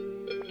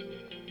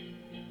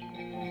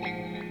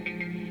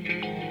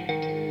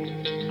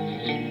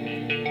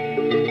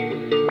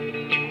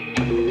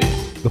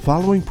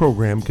following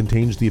program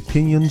contains the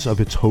opinions of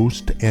its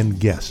host and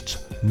guests,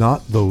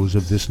 not those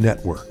of this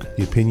network.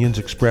 The opinions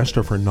expressed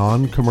are for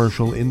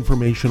non-commercial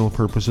informational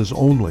purposes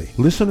only.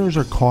 Listeners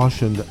are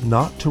cautioned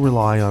not to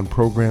rely on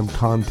program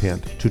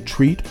content to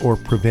treat or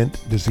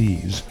prevent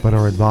disease, but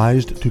are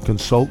advised to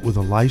consult with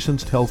a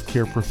licensed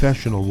healthcare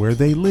professional where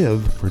they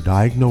live for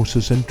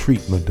diagnosis and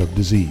treatment of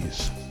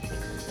disease.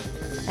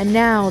 And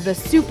now, the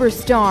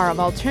superstar of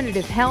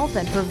alternative health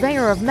and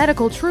purveyor of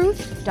medical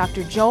truth,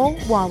 Dr. Joel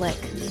Wallach.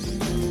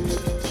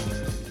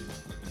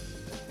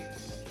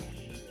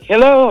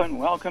 Hello and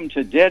welcome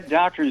to Dead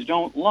Doctors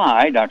Don't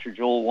Lie. Dr.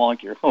 Joel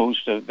Wallach, your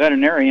host, a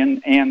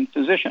veterinarian and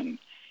physician.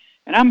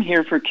 And I'm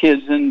here for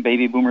kids and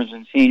baby boomers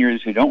and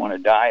seniors who don't want to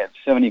die at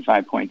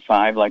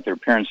 75.5 like their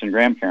parents and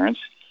grandparents.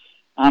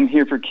 I'm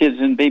here for kids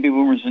and baby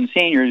boomers and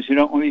seniors who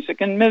don't want to be sick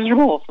and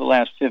miserable for the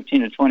last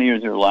 15 to 20 years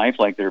of their life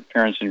like their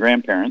parents and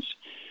grandparents.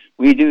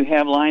 We do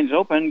have lines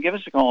open. Give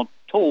us a call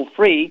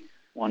toll-free,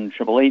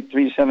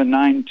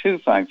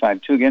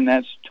 1-888-379-2552. Again,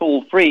 that's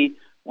toll-free,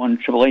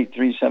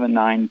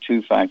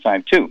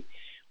 1-888-379-2552.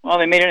 Well,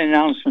 they made an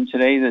announcement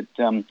today that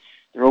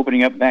they're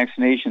opening up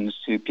vaccinations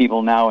to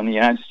people now in the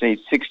United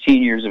States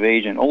 16 years of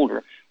age and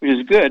older, which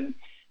is good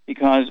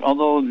because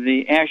although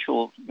the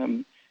actual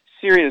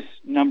serious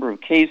number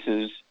of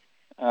cases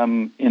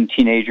in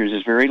teenagers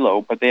is very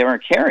low, but they are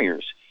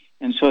carriers.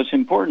 And so it's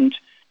important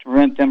to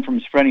prevent them from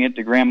spreading it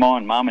to grandma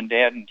and mom and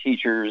dad and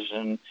teachers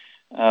and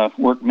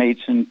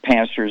workmates and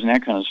pastors and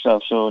that kind of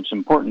stuff. So it's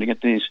important to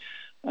get these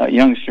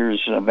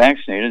youngsters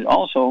vaccinated.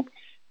 Also,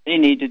 they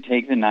need to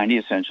take the 90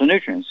 essential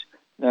nutrients.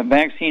 The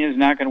vaccine is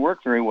not going to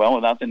work very well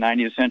without the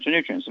 90 essential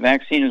nutrients. The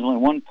vaccine is only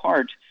one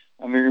part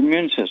of your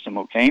immune system,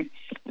 okay?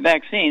 The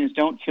vaccines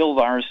don't kill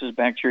viruses,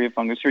 bacteria,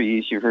 fungus, or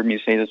yeast. You've heard me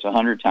say this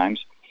 100 times.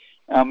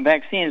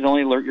 Vaccines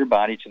only alert your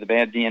body to the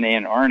bad DNA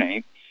and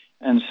RNA.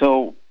 And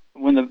so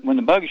when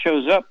the bug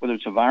shows up, whether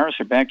it's a virus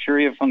or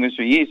bacteria, fungus,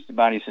 or yeast, the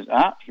body says,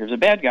 here's a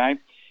bad guy.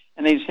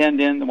 And they send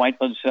in the white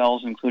blood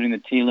cells, including the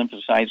T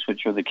lymphocytes,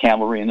 which are the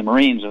cavalry and the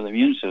Marines of the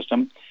immune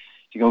system,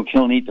 to go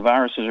kill and eat the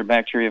viruses or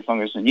bacteria,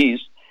 fungus, and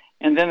yeast.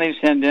 And then they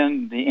send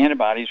in the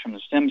antibodies from the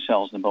stem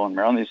cells in the bone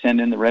marrow, and they send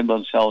in the red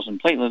blood cells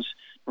and platelets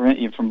to prevent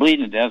you from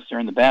bleeding to death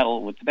during the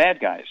battle with the bad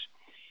guys.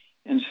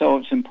 And so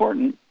it's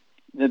important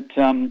that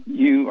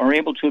you are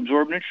able to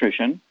absorb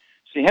nutrition.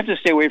 So you have to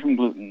stay away from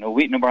gluten. No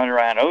wheat, no barley,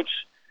 rye, and oats.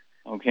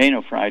 Okay,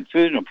 no fried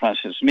food, no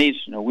processed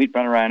meats, no wheat,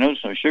 barley, rye, and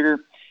oats, no sugar.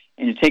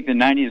 And you take the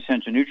 90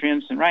 essential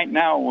nutrients. And right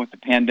now, with the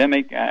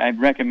pandemic,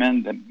 I'd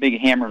recommend the big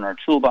hammer in our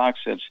toolbox.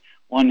 That's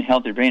one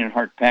healthy brain and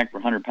heart pack per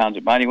 100 pounds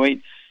of body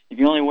weight. If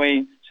you only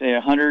weigh, say,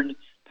 100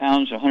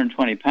 pounds or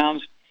 120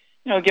 pounds,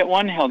 get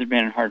one healthy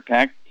brain and heart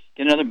pack.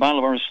 Get another bottle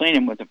of our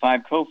selenium with the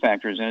 5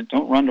 cofactors in it.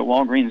 Don't run to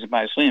Walgreens and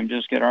buy selenium.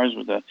 Just get ours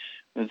with the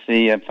 5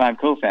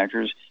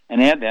 cofactors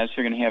and add that. So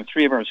you're going to have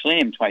 3 of our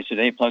selenium twice a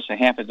day, plus a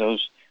half a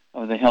dose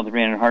of the healthy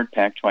brain and heart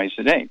pack twice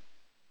a day.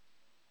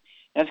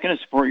 That's going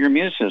to support your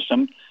immune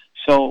system.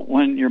 So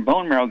when your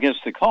bone marrow gets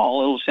the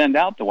call, it'll send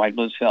out the white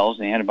blood cells,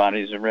 the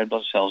antibodies, the red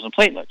blood cells, and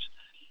platelets.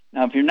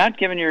 Now, if you're not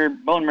giving your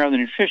bone marrow the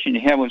nutrition,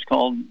 you have what's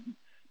called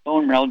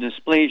bone marrow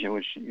dysplasia,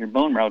 which your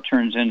bone marrow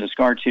turns into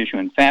scar tissue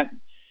and fat,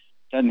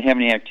 doesn't have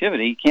any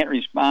activity, can't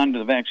respond to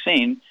the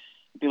vaccine.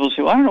 People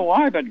say, well, I don't know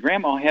why, but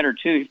grandma had her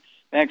 2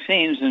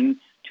 vaccines, and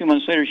 2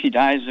 months later she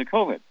dies of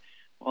COVID.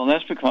 Well,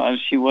 that's because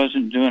she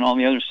wasn't doing all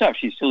the other stuff.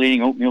 She's still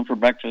eating oatmeal for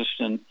breakfast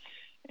and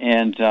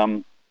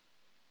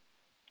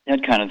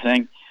that kind of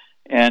thing,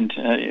 and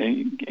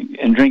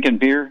drinking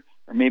beer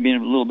or maybe a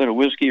little bit of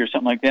whiskey or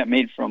something like that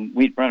made from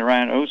wheat, barley,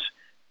 rye, and oats.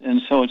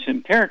 And so it's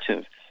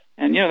imperative.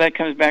 And, that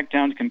comes back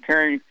down to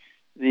comparing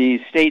the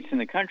states and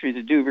the countries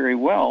that do very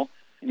well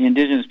and the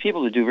indigenous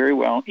people that do very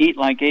well eat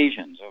like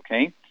Asians,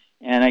 okay?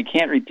 And I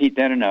can't repeat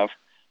that enough.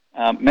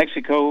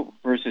 Mexico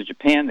versus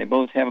Japan, they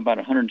both have about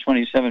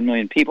 127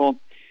 million people.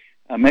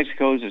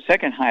 Mexico is the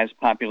second highest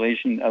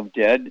population of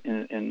dead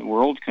in the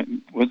world,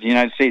 with the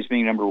United States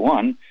being number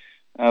 1.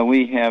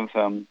 We have,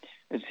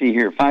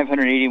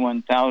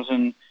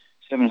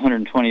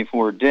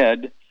 581,724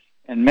 dead,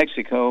 and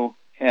Mexico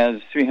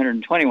has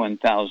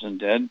 321,000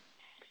 dead.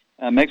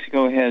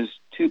 Mexico has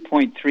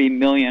 2.3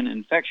 million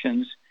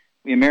infections.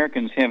 We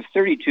Americans have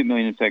 32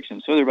 million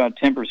infections, so they're about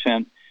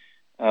 10%,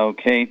 of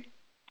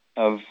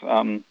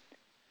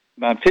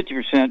about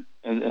 50%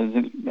 of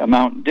the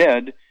amount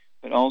dead,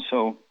 but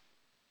also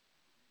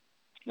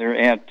they're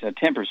at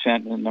 10%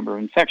 in the number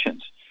of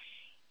infections.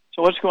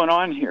 So what's going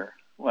on here?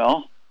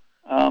 Well,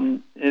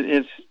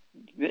 it's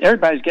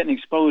everybody's getting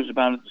exposed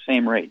about at the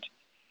same rate.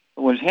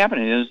 But what's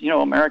happening is,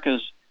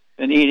 America's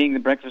been eating the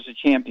breakfast of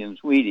champions,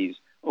 Wheaties,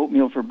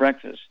 oatmeal for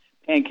breakfast,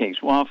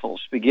 pancakes,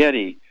 waffles,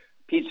 spaghetti,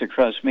 pizza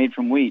crust made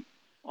from wheat,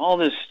 all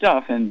this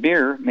stuff, and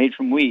beer made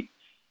from wheat.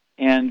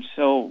 And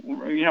so,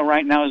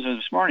 right now, as of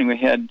this morning, we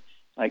had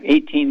like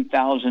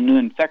 18,000 new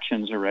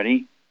infections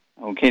already,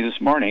 this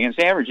morning. It's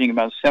averaging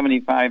about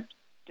 75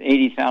 to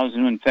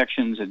 80,000 new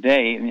infections a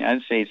day in the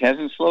United States. It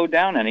hasn't slowed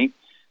down any.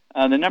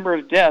 The number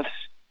of deaths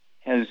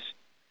has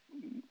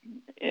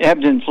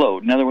ebbed and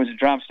flowed. In other words, it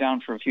drops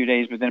down for a few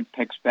days, but then it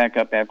picks back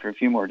up after a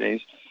few more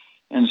days.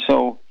 And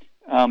so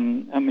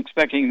I'm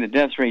expecting the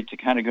death rate to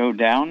kind of go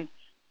down,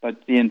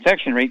 but the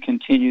infection rate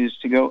continues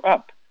to go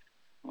up.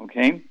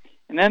 Okay?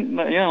 And then,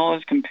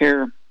 let's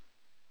compare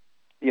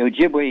the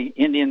Ojibwe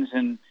Indians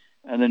in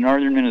the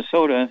northern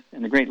Minnesota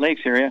and the Great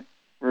Lakes area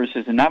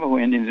versus the Navajo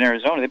Indians in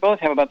Arizona. They both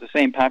have about the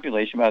same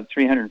population, about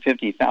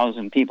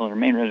 350,000 people in their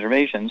main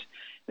reservations.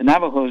 The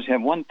Navajos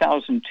have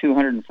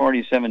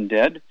 1,247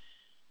 dead.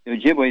 The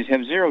Ojibways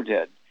have 0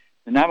 dead.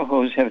 The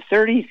Navajos have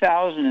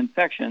 30,000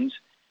 infections.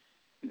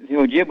 The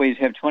Ojibways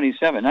have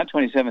 27, not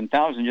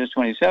 27,000, just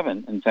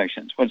 27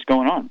 infections. What's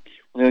going on?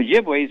 Well, the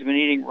Ojibways have been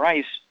eating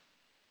rice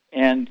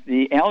and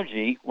the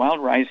algae,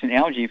 wild rice and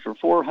algae, for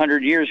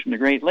 400 years from the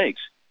Great Lakes.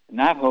 The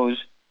Navajos,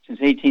 since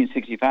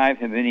 1865,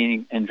 have been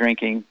eating and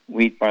drinking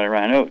wheat, barley,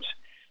 rye, and oats.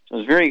 So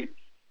it's very,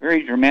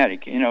 very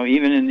dramatic.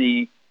 Even in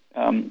the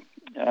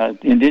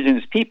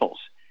indigenous peoples,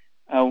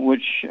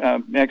 which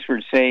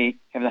experts say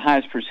have the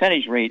highest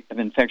percentage rate of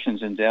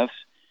infections and deaths.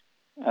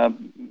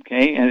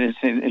 Okay, and it's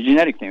a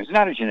genetic thing. It's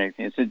not a genetic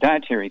thing. It's a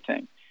dietary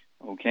thing.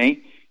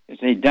 Okay,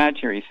 it's a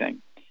dietary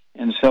thing.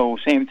 And so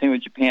same thing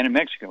with Japan and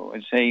Mexico.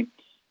 It's a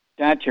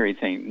dietary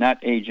thing,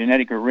 not a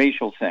genetic or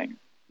racial thing.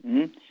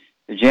 Mm-hmm.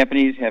 The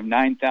Japanese have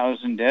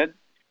 9,000 dead.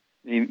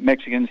 The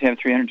Mexicans have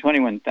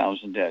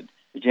 321,000 dead.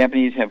 The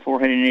Japanese have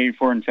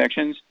 484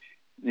 infections.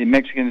 The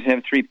Mexicans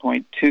have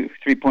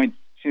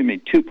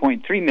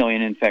 2.3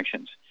 million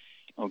infections.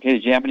 Okay, the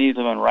Japanese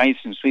live on rice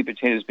and sweet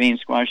potatoes, beans,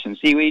 squash, and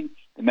seaweed.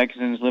 The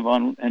Mexicans live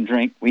on and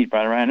drink wheat,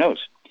 barley, rye, and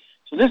oats.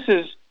 So this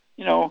is,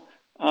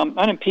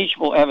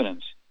 unimpeachable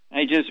evidence.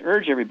 I just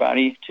urge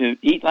everybody to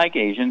eat like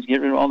Asians, get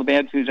rid of all the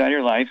bad foods out of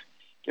your life,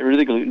 get rid of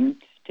the gluten,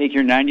 take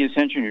your 90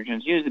 essential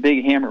nutrients, use the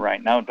big hammer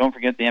right now. Don't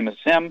forget the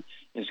MSM.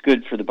 It's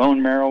good for the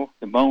bone marrow,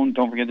 the bone.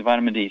 Don't forget the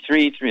vitamin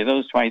D3, 3 of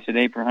those twice a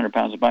day per 100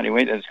 pounds of body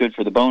weight. That's good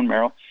for the bone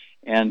marrow.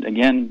 And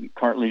again,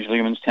 cartilage,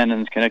 ligaments,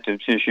 tendons, connective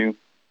tissue.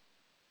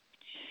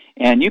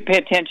 And you pay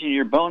attention to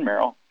your bone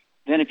marrow.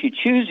 Then if you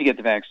choose to get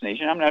the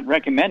vaccination, I'm not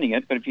recommending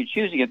it, but if you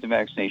choose to get the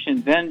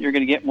vaccination, then you're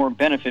going to get more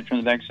benefit from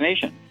the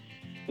vaccination.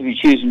 If you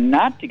choose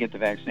not to get the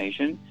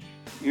vaccination,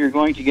 you're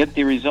going to get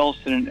the results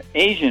that an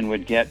Asian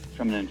would get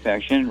from an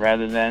infection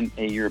rather than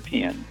a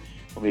European.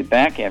 We'll be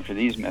back after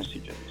these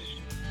messages.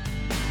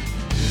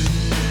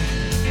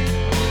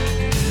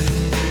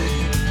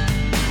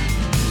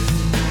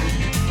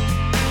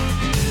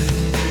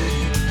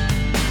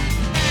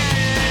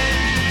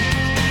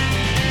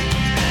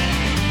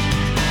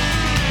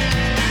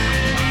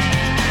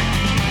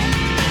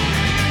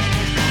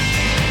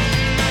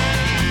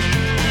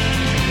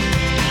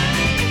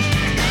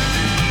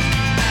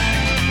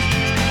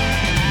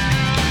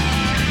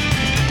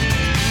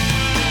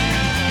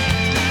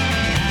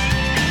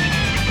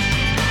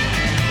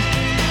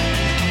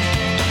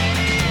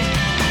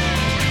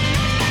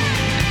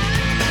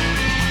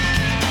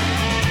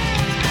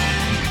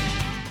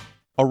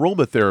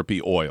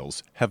 Aromatherapy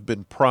oils have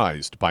been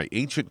prized by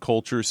ancient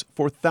cultures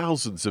for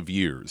thousands of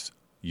years.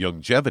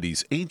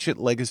 Youngevity's ancient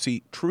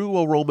legacy, True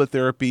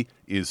Aromatherapy,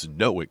 is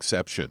no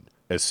exception.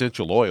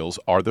 Essential oils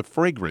are the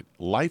fragrant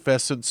life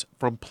essence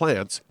from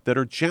plants that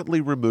are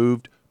gently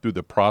removed through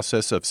the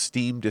process of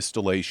steam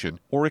distillation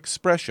or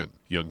expression.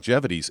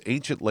 Youngevity's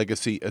ancient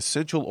legacy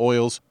essential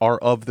oils are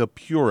of the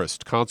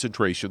purest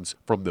concentrations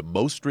from the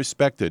most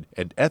respected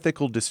and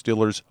ethical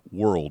distillers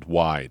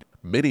worldwide.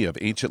 Many of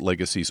Ancient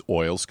Legacy's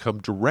oils come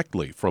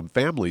directly from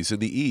families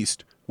in the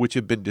East, which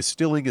have been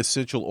distilling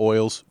essential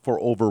oils for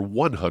over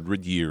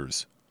 100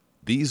 years.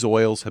 These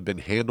oils have been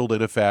handled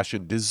in a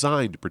fashion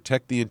designed to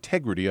protect the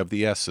integrity of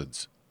the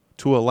essence,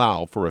 to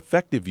allow for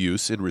effective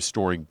use in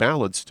restoring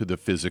balance to the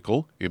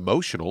physical,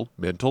 emotional,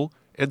 mental,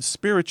 and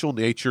spiritual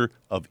nature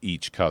of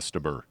each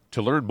customer.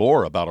 To learn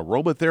more about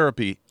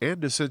aromatherapy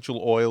and essential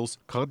oils,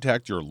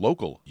 contact your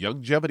local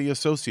Youngevity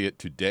associate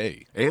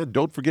today. And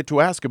don't forget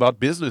to ask about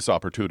business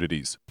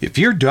opportunities. If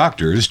your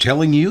doctor is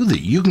telling you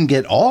that you can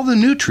get all the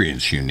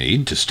nutrients you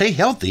need to stay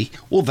healthy,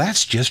 well,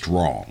 that's just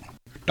wrong.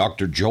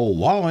 Dr. Joel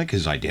Wallach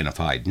has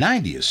identified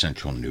 90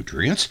 essential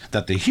nutrients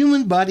that the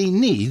human body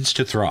needs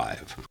to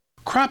thrive.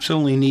 Crops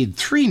only need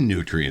 3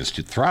 nutrients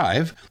to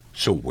thrive,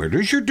 so where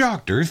does your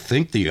doctor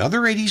think the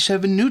other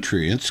 87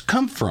 nutrients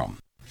come from?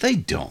 They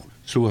don't.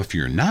 So if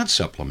you're not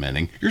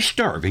supplementing, you're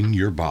starving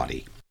your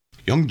body.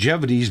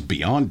 Youngevity's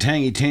Beyond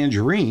Tangy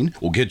Tangerine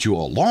will get you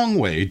a long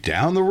way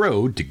down the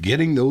road to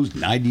getting those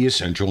 90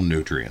 essential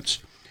nutrients.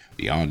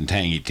 Beyond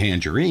Tangy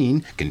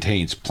Tangerine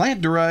contains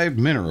plant-derived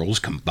minerals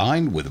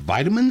combined with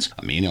vitamins,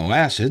 amino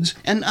acids,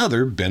 and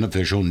other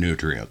beneficial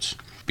nutrients.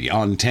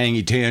 Beyond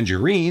Tangy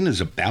Tangerine is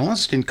a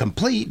balanced and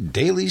complete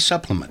daily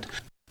supplement.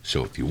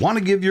 So if you want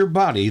to give your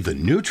body the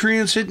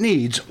nutrients it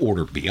needs,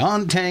 order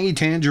Beyond Tangy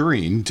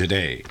Tangerine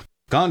today.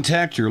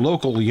 Contact your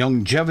local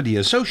Youngevity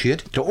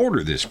associate to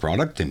order this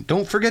product, and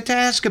don't forget to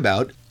ask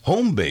about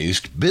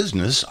home-based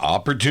business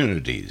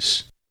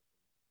opportunities.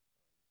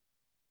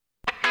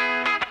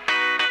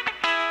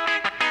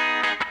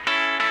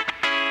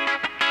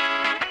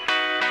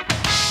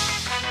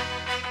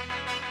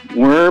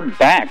 We're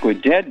back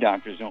with Dead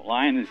Doctors Don't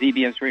Lie on the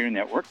ZBS Radio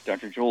Network.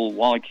 Dr. Joel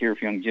Wallach here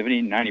for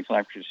Youngevity,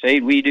 95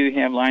 Crusade. We do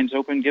have lines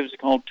open. Give us a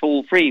call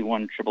toll-free,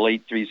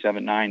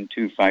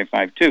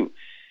 1-888-379-2552.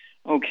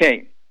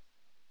 Okay,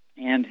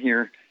 and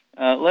here,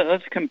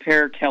 let's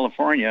compare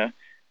California,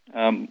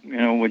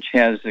 which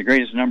has the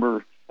greatest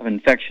number of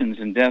infections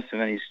and deaths of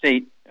any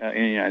state in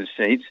the United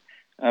States,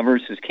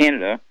 versus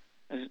Canada,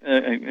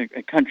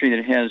 a country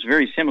that has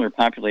very similar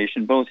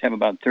population. Both have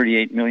about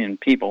 38 million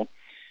people,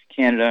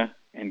 Canada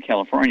and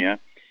California.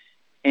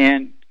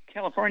 And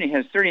California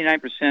has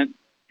 39%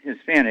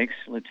 Hispanics,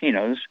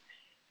 Latinos.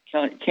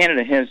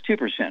 Canada has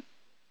 2%.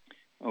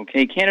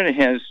 Okay, Canada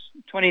has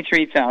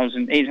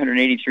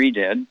 23,883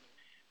 dead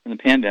from the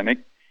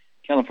pandemic.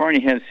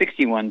 California has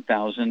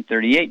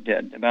 61,038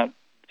 dead, about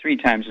 3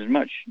 times as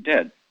much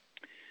dead.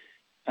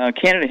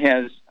 Canada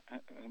has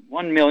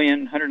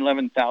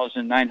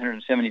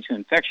 1,111,972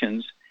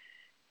 infections,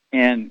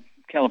 and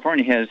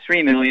California has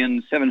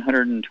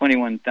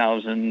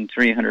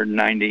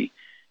 3,721,390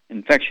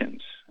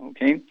 infections.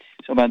 Okay,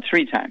 so about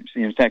 3 times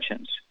the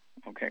infections.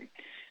 Okay,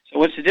 so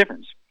what's the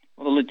difference?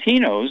 Well, the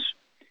Latinos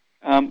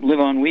live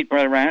on wheat,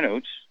 bread, rye, and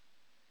oats,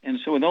 and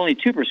so with only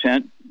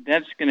 2%,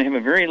 that's going to have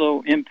a very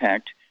low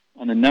impact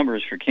on the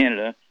numbers for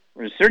Canada,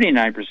 whereas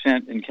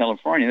 39% in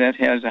California, that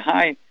has a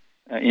high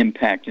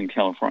impact in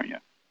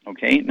California.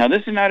 Okay, now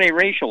this is not a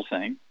racial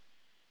thing.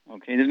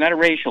 Okay, this is not a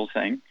racial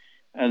thing.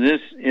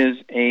 This is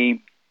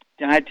a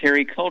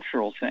dietary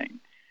cultural thing,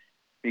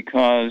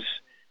 because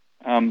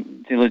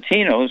the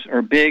Latinos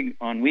are big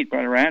on wheat,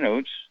 bread, rye, and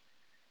oats,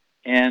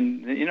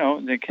 and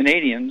the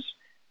Canadians,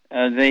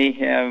 they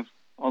have,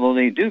 although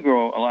they do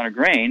grow a lot of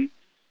grain,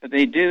 but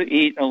they do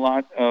eat a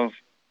lot of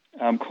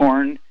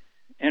corn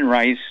and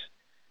rice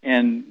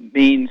and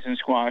beans and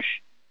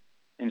squash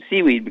and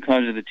seaweed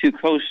because of the 2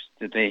 coasts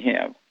that they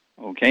have.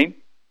 Okay.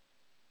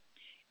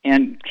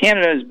 And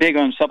Canada is big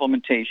on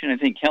supplementation. I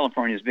think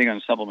California is big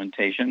on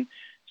supplementation.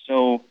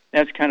 So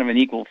that's kind of an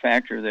equal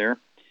factor there.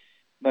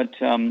 But,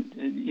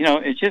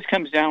 it just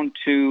comes down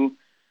to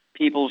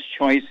people's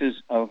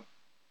choices of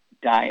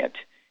diet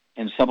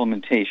and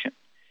supplementation.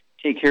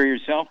 Take care of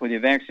yourself, whether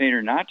you're vaccinated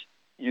or not,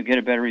 and you'll get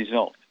a better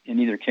result in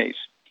either case.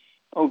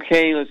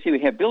 Okay, let's see. We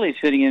have Billy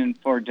sitting in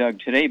for Doug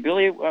today.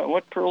 Billy,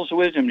 what pearls of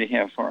wisdom do you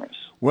have for us?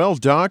 Well,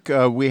 Doc,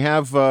 we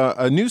have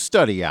a new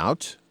study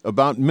out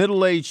about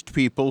middle-aged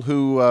people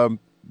who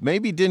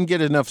maybe didn't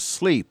get enough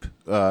sleep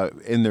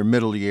in their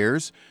middle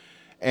years.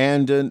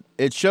 And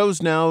it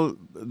shows now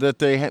that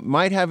they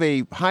might have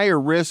a higher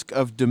risk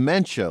of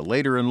dementia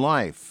later in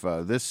life.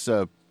 This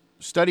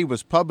study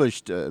was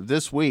published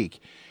this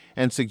week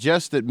and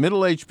suggests that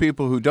middle-aged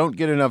people who don't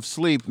get enough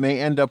sleep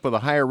may end up with a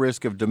higher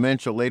risk of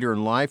dementia later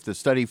in life. The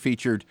study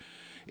featured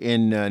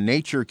in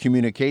Nature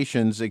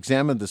Communications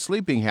examined the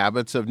sleeping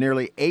habits of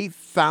nearly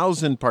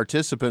 8,000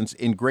 participants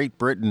in Great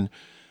Britain,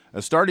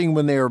 starting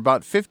when they were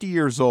about 50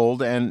 years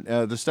old, and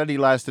the study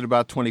lasted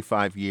about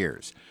 25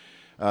 years.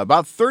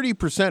 About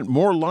 30%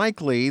 more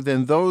likely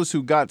than those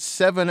who got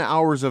 7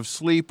 hours of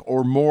sleep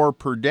or more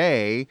per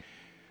day.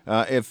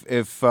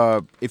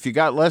 If you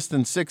got less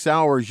than 6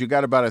 hours, you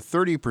got about a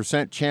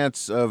 30%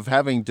 chance of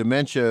having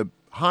dementia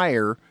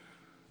higher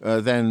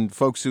than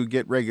folks who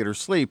get regular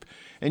sleep.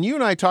 And you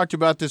and I talked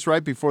about this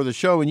right before the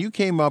show, and you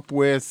came up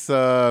with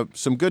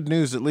some good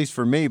news, at least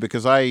for me,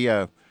 because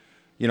I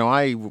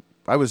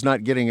was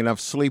not getting enough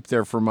sleep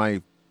there for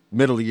my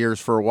middle years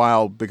for a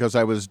while because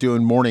I was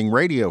doing morning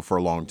radio for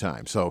a long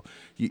time. So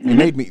you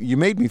made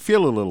me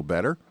feel a little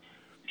better.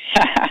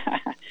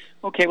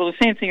 Okay, well, the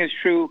same thing is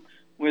true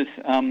with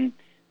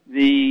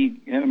the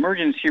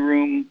emergency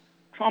room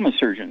trauma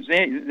surgeons.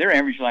 Their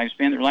average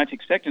lifespan, their life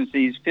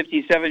expectancy is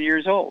 57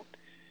 years old,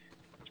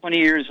 20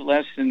 years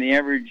less than the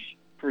average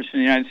person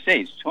in the United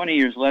States, 20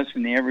 years less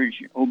than the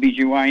average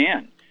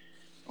OBGYN.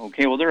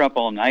 Okay, well, they're up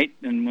all night,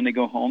 and when they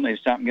go home, they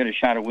stop and get a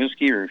shot of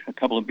whiskey or a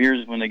couple of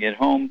beers when they get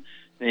home.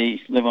 They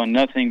live on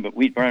nothing but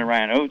wheat, bread,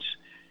 rye, and oats.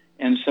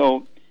 And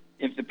so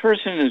if the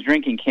person is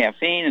drinking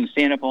caffeine and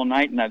staying up all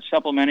night and not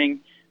supplementing,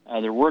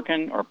 they're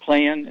working or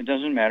playing, it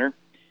doesn't matter.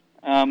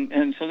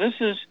 And so this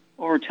is,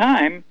 over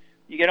time,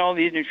 you get all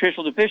these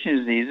nutritional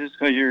deficiency diseases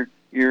because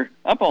you're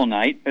up all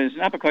night, but it's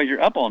not because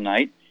you're up all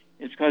night.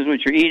 It's because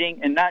what you're eating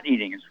and not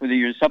eating. It's whether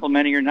you're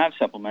supplementing or not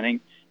supplementing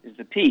is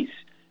the piece.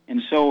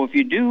 And so if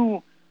you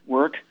do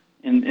work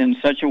in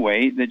such a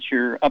way that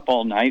you're up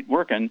all night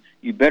working,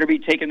 you better be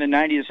taking the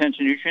 90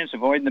 essential nutrients,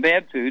 avoiding the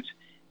bad foods,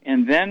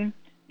 and then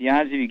the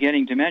odds of you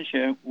getting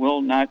dementia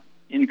will not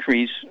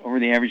increase over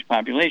the average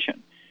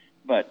population.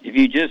 But if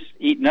you just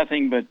eat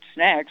nothing but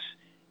snacks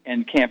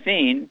and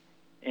caffeine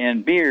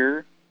and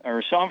beer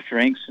or soft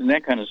drinks and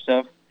that kind of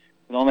stuff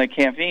with all that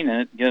caffeine in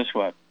it, guess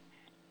what?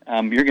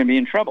 You're going to be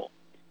in trouble.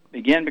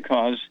 Again,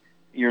 because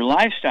your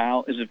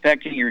lifestyle is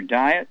affecting your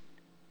diet,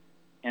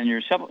 and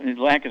your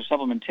lack of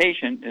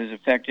supplementation is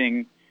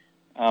affecting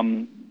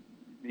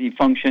the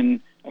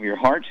function of your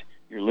heart,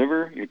 your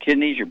liver, your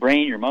kidneys, your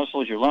brain, your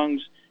muscles, your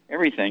lungs,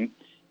 everything.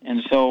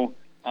 And so,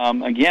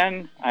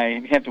 again,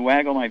 I have to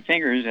waggle my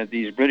fingers at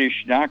these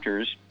British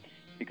doctors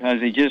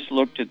because they just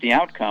looked at the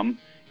outcome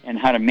and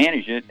how to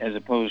manage it as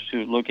opposed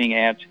to looking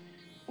at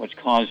what's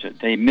caused it.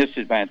 They missed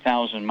it by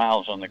 1,000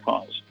 miles on the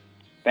cause.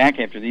 Back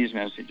after these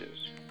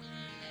messages.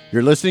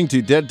 You're listening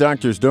to Dead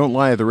Doctors Don't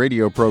Lie, the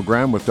radio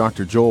program with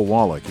Dr. Joel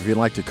Wallach. If you'd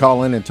like to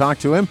call in and talk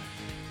to him,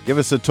 give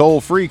us a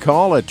toll-free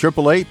call at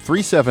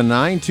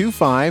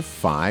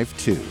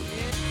 888-379-2552.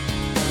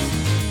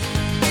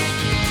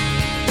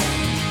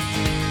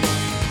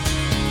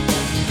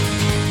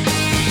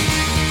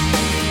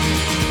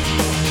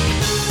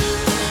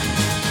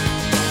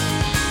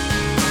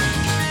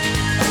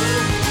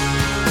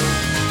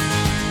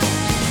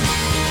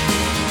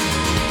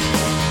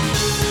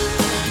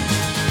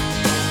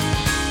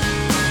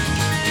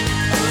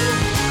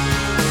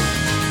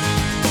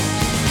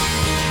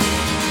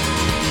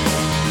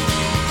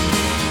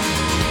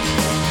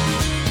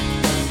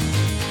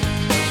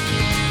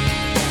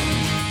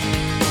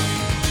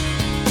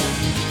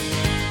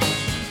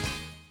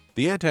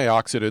 The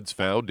antioxidants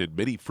found in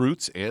many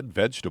fruits and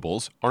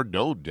vegetables are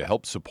known to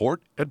help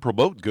support and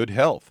promote good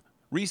health.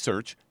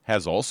 Research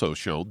has also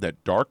shown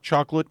that dark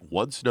chocolate,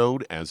 once known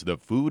as the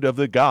food of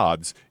the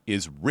gods,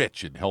 is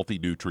rich in healthy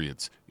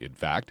nutrients. In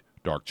fact,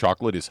 dark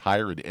chocolate is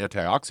higher in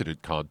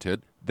antioxidant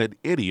content than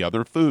any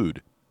other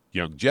food.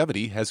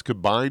 Youngevity has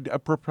combined a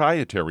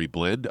proprietary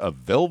blend of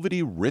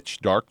velvety rich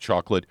dark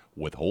chocolate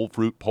with whole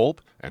fruit pulp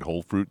and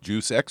whole fruit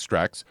juice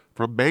extracts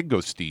from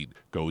mangosteen,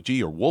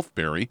 goji or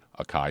wolfberry,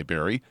 acai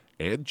berry,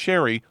 and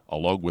cherry,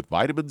 along with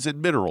vitamins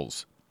and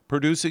minerals,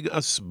 producing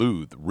a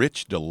smooth,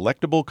 rich,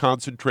 delectable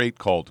concentrate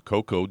called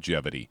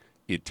Cocogevity.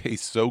 It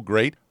tastes so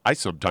great, I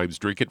sometimes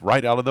drink it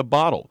right out of the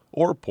bottle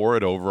or pour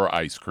it over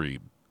ice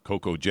cream.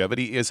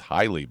 Cocogevity is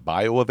highly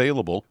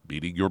bioavailable,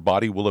 meaning your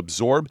body will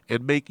absorb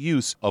and make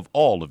use of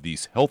all of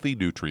these healthy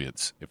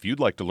nutrients. If you'd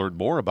like to learn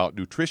more about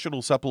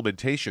nutritional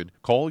supplementation,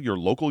 call your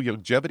local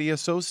Youngevity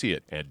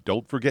associate, and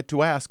don't forget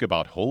to ask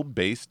about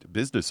home-based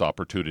business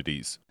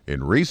opportunities.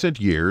 In recent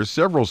years,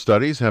 several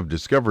studies have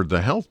discovered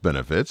the health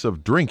benefits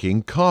of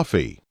drinking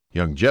coffee.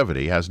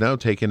 Youngevity has now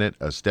taken it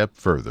a step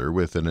further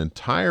with an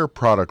entire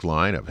product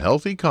line of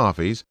healthy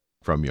coffees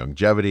from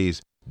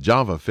Youngevity's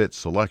JavaFit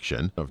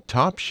selection of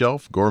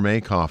top-shelf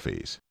gourmet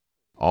coffees.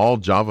 All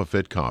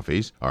JavaFit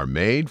coffees are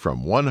made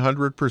from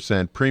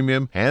 100%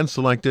 premium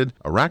hand-selected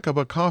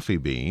Arabica coffee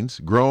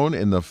beans grown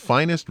in the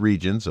finest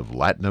regions of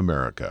Latin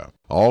America,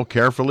 all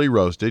carefully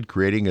roasted,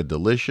 creating a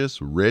delicious,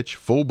 rich,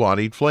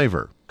 full-bodied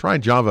flavor. Try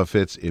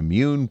JavaFit's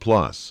Immune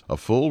Plus, a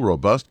full,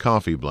 robust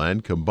coffee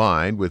blend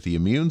combined with the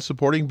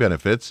immune-supporting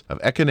benefits of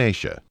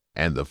echinacea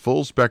and the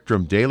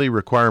full-spectrum daily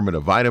requirement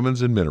of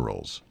vitamins and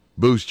minerals.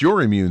 Boost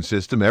your immune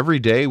system every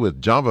day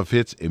with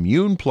JavaFit's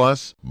Immune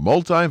Plus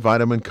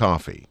multivitamin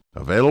coffee.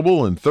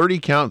 Available in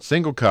 30-count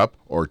single cup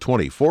or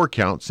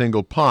 24-count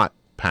single pot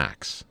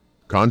packs.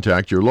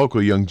 Contact your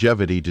local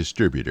Youngevity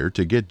distributor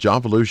to get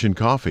Javalution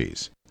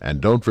coffees.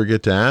 And don't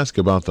forget to ask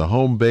about the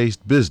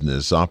home-based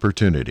business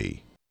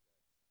opportunity.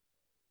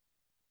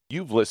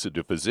 You've listened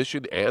to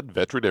physician and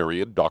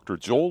veterinarian Dr.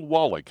 Joel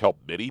Wallach help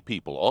many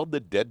people on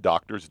the Dead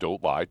Doctors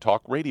Don't Lie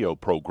talk radio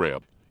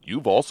program.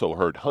 You've also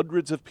heard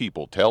hundreds of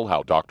people tell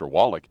how Dr.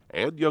 Wallach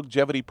and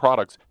Youngevity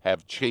products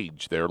have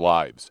changed their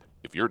lives.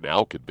 If you're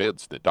now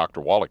convinced that Dr.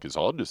 Wallach is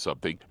onto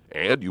something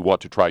and you want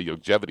to try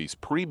Youngevity's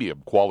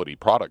premium quality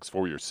products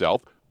for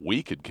yourself,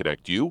 we can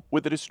connect you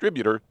with a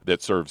distributor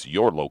that serves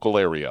your local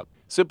area.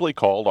 Simply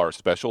call our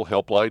special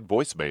helpline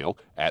voicemail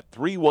at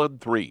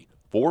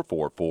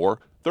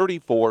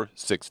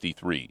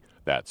 313-444-3463.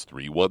 That's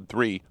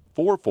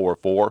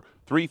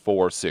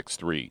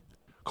 313-444-3463.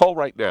 Call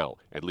right now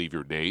and leave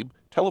your name,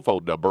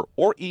 telephone number,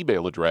 or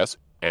email address,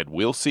 and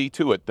we'll see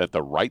to it that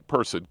the right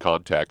person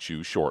contacts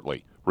you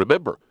shortly.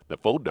 Remember, the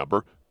phone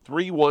number,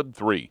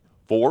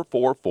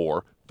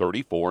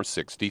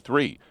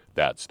 313-444-3463.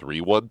 That's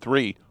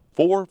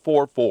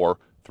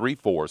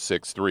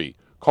 313-444-3463.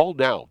 Call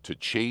now to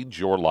change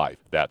your life.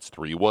 That's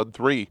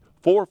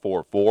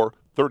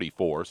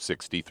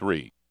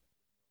 313-444-3463.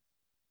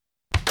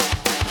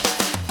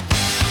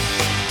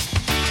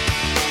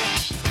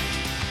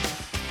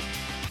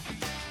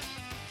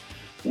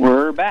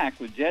 We're back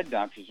with Dead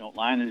Doctors Don't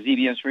Lie on the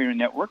ZBS Radio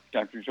Network.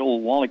 Dr.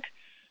 Joel Wallach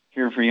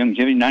here for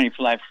Youngevity 90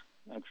 for Life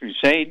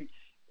Crusade.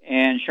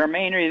 And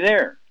Charmaine, are you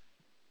there?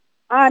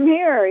 I'm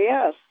here,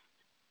 yes.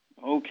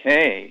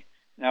 Okay.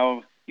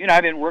 Now, you and I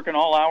have been working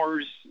all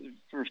hours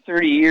for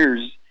 30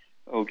 years,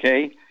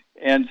 okay?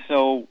 And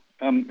so,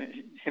 have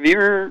you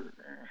ever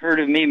heard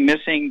of me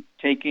missing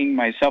taking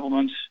my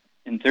supplements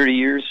in 30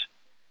 years?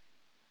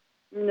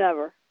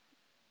 Never.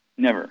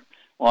 Never.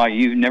 Well,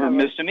 you've never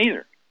missed them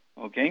either,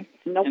 okay?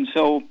 Nope. And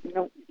so,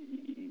 nope.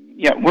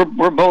 Yeah,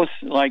 we're both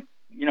like,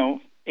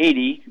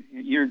 80.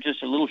 You're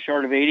just a little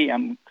short of 80.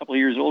 I'm a couple of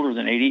years older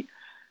than 80.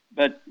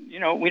 But,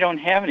 we don't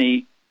have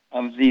any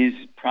of these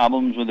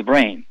problems with the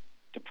brain,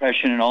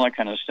 depression and all that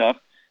kind of stuff.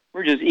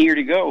 We're just eager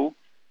to go,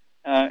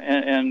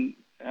 and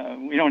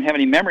we don't have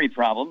any memory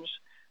problems.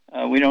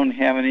 We don't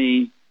have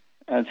any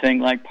thing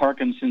like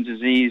Parkinson's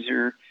disease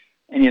or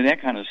any of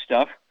that kind of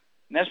stuff.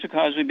 And that's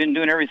because we've been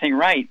doing everything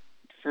right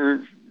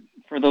for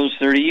for those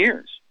 30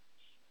 years.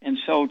 And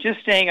so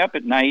just staying up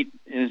at night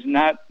is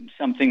not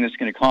something that's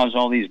going to cause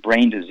all these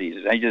brain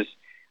diseases.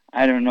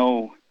 I don't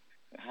know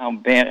how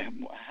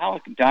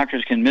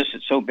doctors can miss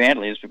it so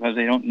badly. It's because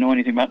they don't know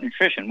anything about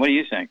nutrition. What do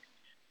you think?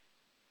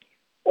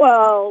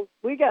 Well,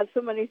 we got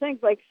so many things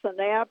like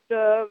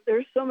Synapta.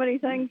 There's so many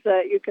things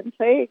that you can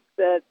take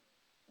that,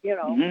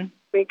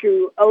 make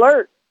you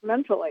alert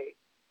mentally.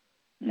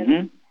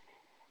 Mm-hmm.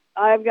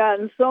 I've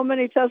gotten so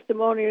many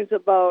testimonies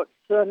about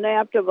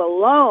Synaptive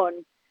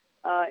alone.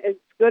 It's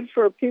good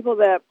for people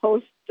that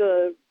post,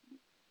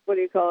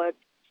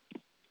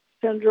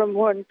 syndrome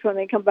when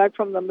they come back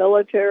from the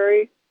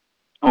military.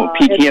 Oh,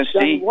 PTSD? It's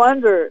done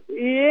wonder.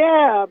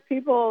 Yeah,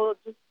 people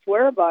just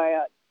swear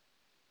by it.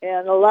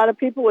 And a lot of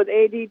people with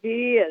ADD,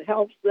 it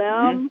helps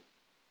them.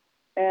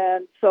 Mm-hmm.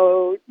 And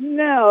so,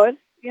 no,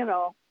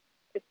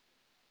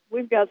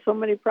 we've got so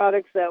many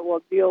products that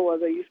will deal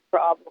with these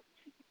problems.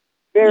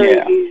 Very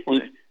easy.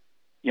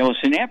 Well,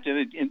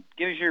 Synaptive, it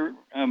gives your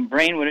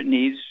brain what it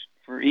needs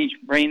for each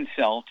brain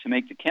cell to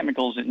make the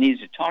chemicals it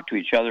needs to talk to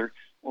each other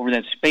over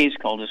that space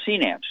called a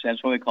synapse.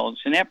 That's why we call it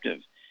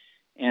Synaptive.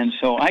 And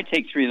so I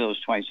take 3 of those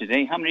twice a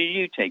day. How many do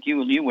you take?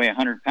 You weigh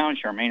 100 pounds,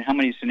 Charmaine. How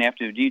many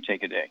Synaptive do you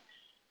take a day?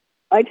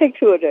 I take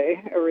 2 a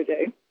day, every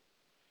day.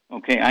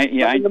 Okay,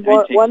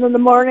 one in the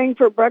morning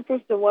for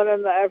breakfast and one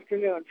in the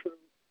afternoon for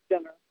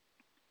dinner.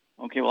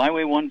 Okay, well, I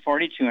weigh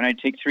 142, and I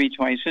take 3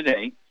 twice a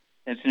day.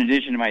 That's in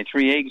addition to my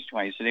 3 eggs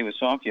twice a day with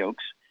soft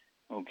yolks.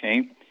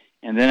 Okay,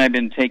 and then I've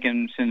been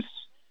taking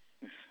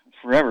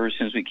forever,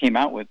 since we came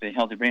out with the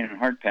Healthy Brain and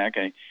Heart Pack.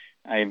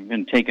 I've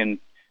been taking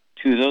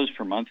 2 of those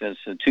per month. That's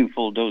 2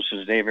 full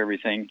doses a day of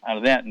everything out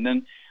of that. And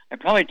then I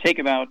probably take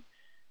about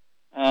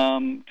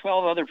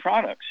 12 other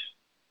products.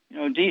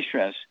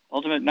 De-stress,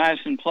 Ultimate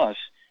Niacin Plus,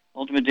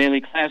 Ultimate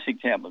Daily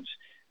Classic Tablets,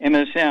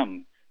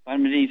 MSM,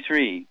 Vitamin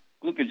D3,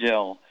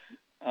 Glucogel,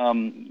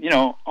 on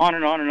and on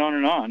and on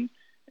and on.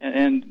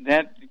 And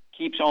that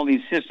keeps all these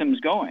systems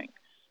going.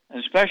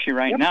 Especially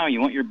right now, you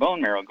want your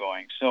bone marrow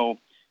going. So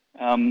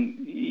have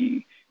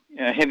you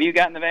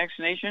gotten the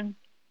vaccination?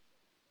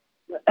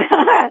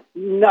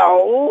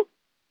 No.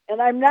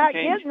 And I'm not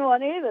getting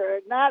one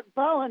either, not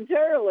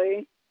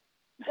voluntarily.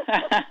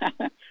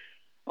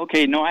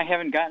 Okay, no, I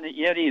haven't gotten it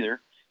yet either.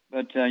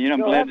 But,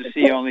 I'm glad to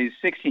see all these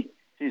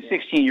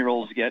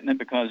 16-year-olds getting it,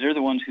 because they're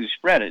the ones who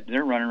spread it.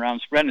 They're running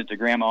around spreading it to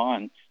grandma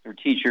and their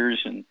teachers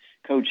and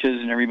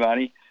coaches and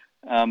everybody.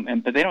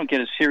 But they don't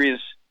get a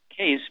serious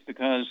case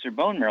because their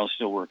bone marrow's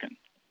still working.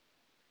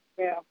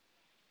 Yeah.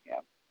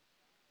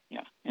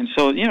 And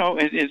so,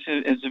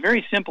 it's a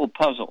very simple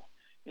puzzle.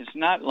 It's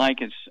not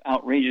like it's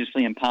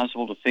outrageously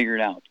impossible to figure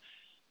it out.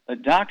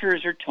 But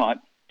doctors are taught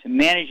to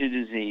manage a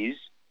disease,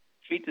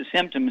 treat the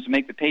symptoms,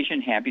 make the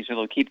patient happy so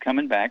they'll keep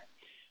coming back.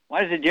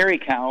 Why does a dairy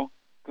cow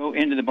go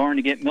into the barn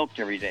to get milked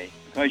every day?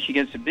 Because she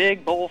gets a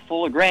big bowl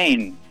full of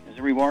grain as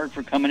a reward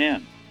for coming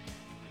in.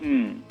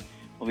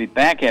 We'll be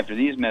back after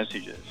these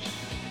messages.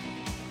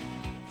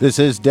 This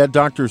is Dead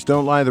Doctors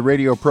Don't Lie, the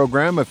radio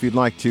program. If you'd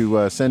like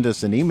to send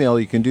us an email,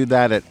 you can do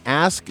that at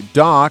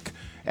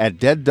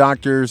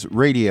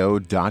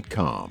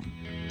askdoc@deaddoctorsradio.com.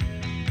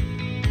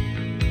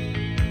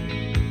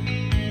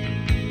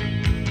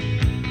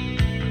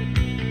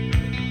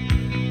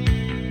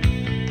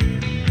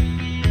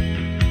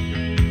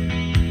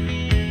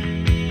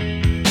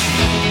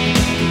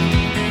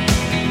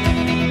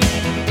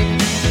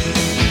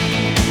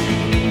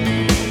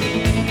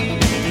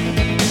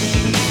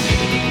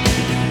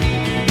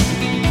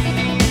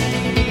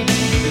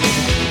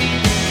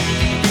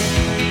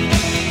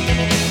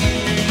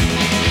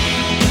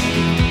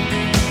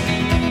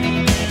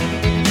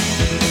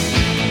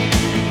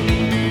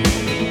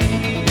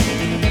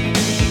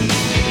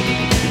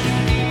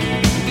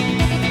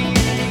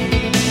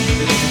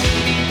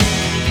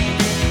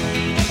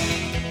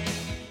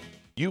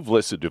 You've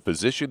listened to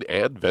physician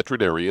and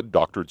veterinarian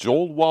Dr.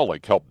 Joel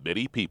Wallach help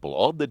many people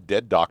on the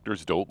Dead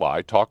Doctors Don't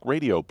Lie talk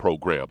radio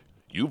program.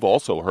 You've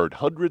also heard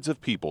hundreds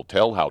of people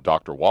tell how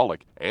Dr.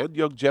 Wallach and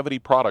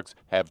Youngevity products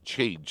have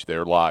changed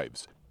their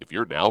lives. If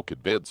you're now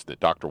convinced that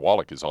Dr.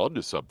 Wallach is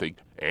onto something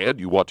and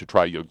you want to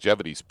try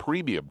Youngevity's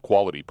premium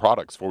quality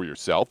products for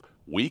yourself,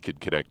 we can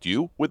connect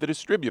you with a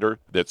distributor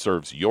that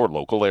serves your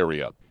local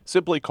area.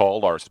 Simply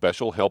call our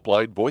special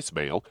helpline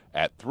voicemail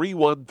at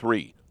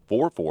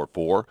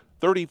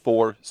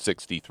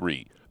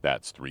 313-444-3463.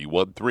 That's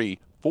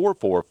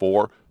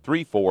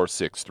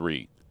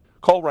 313-444-3463.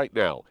 Call right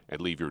now and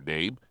leave your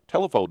name,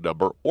 telephone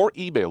number, or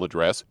email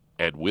address,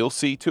 and we'll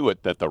see to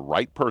it that the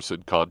right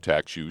person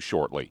contacts you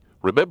shortly.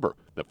 Remember,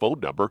 the phone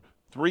number,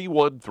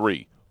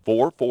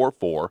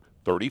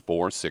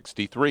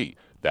 313-444-3463.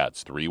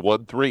 That's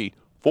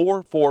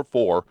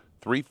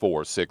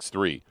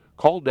 313-444-3463.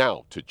 Call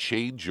now to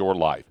change your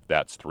life.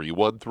 That's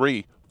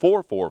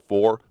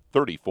 313-444-3463.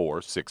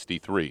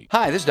 3463.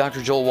 Hi, this is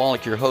Dr. Joel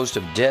Wallach, your host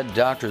of Dead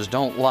Doctors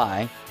Don't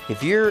Lie.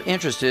 If you're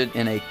interested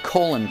in a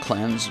colon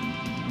cleanse,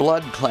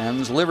 blood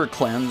cleanse, liver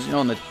cleanse,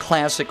 in the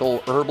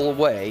classical herbal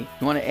way,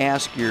 you want to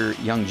ask your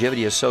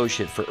Youngevity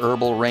associate for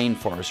Herbal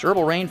Rainforest.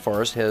 Herbal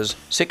Rainforest has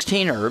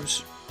 16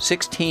 herbs,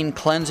 16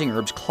 cleansing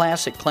herbs,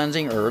 classic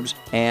cleansing herbs,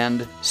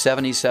 and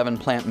 77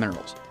 plant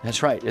minerals.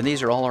 That's right, and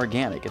these are all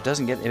organic. It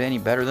doesn't get any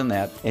better than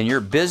that. In your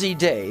busy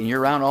day, and you're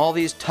around all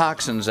these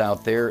toxins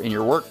out there in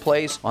your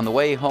workplace, on the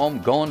way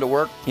home, going to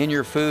work, in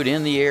your food,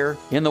 in the air,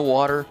 in the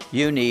water,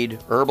 you need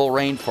Herbal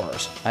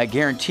Rainforest. I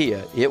guarantee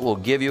you, it will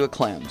give you a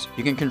cleanse.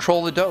 You can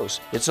control the dose.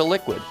 It's a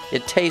liquid.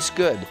 It tastes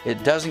good.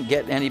 It doesn't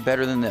get any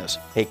better than this.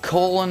 A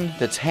colon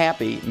that's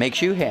happy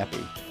makes you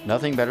happy.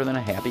 Nothing better than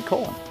a happy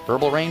colon.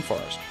 Herbal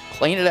Rainforest.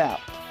 Clean it out.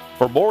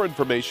 For more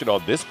information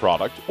on this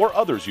product or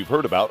others you've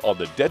heard about on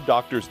the Dead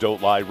Doctors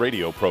Don't Lie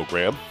radio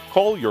program,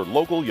 call your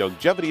local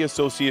Youngevity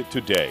associate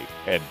today.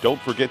 And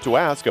don't forget to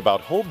ask about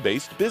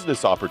home-based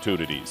business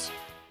opportunities.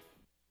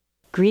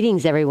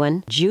 Greetings,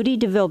 everyone. Judy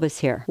DeVilbus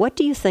here. What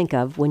do you think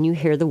of when you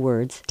hear the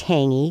words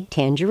tangy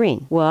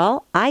tangerine?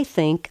 Well, I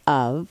think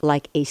of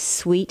like a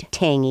sweet,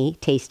 tangy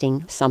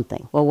tasting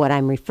something. Well, what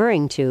I'm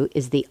referring to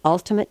is the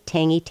Ultimate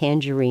Tangy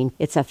Tangerine.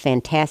 It's a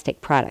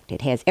fantastic product.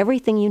 It has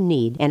everything you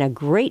need, and a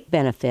great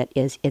benefit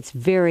is it's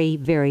very,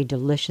 very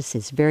delicious.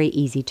 It's very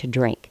easy to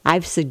drink.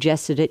 I've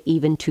suggested it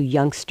even to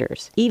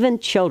youngsters. Even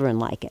children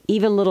like it.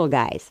 Even little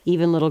guys.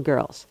 Even little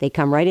girls. They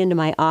come right into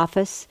my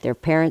office. Their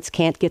parents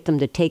can't get them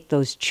to take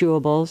those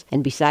chewables,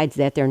 and besides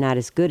that, they're not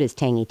as good as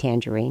Tangy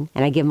Tangerine.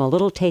 And I give them a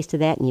little taste of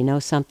that, and you know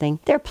something?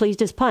 They're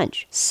pleased as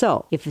punch.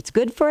 So, if it's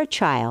good for a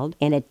child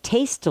and it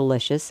tastes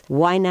delicious,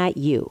 why not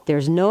you?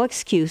 There's no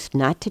excuse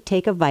not to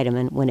take a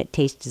vitamin when it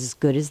tastes as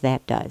good as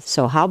that does.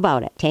 So how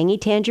about it? Tangy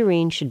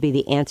Tangerine should be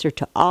the answer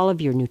to all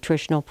of your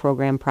nutritional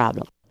program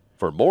problems.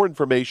 For more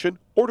information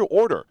or to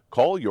order,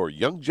 call your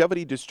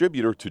Youngevity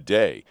distributor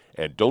today.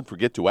 And don't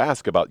forget to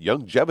ask about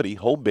Youngevity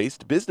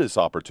home-based business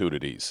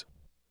opportunities.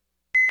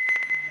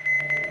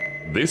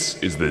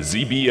 This is the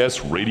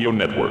ZBS Radio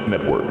Network.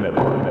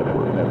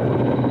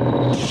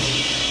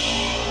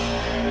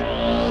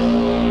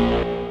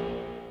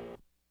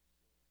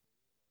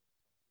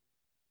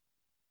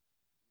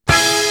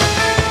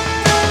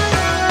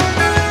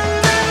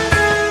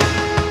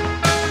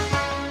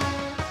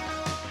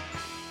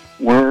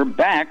 We're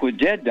back with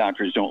Dead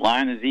Doctors Don't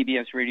Lie on the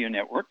ZBS Radio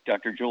Network.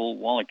 Dr. Joel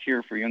Wallach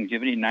here for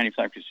Youngevity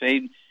 95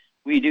 Crusade.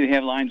 We do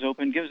have lines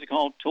open. Give us a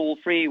call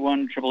toll-free,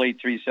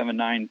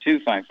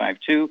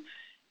 1-888-379-2552.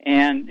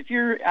 And if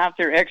you're out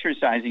there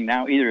exercising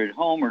now, either at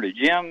home or at a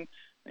gym,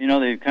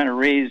 they've kind of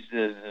raised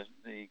the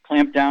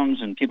clamp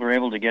downs and people are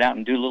able to get out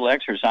and do a little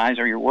exercise,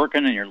 or you're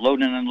working and you're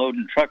loading and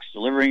unloading trucks,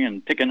 delivering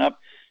and picking up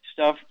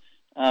stuff.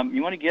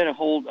 You want to get a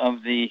hold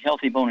of the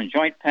Healthy Bone and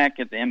Joint Pack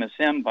at the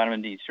MSM,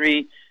 vitamin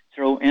D3.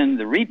 Throw in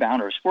the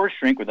Rebound or sports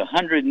drink with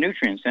 100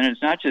 nutrients. And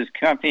it's not just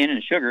caffeine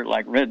and sugar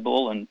like Red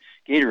Bull and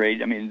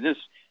Gatorade. I mean, this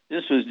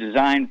was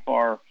designed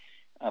for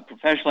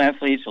professional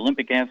athletes,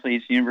 Olympic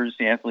athletes,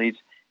 university athletes.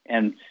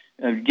 And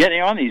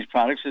getting on these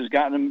products has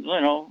gotten them,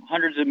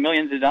 hundreds of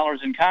millions of dollars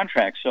in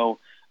contracts. So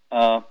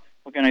what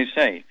can I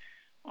say?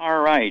 All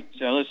right.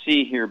 So let's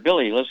see here.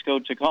 Billy, let's go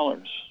to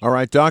callers. All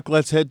right, Doc,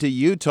 let's head to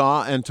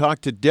Utah and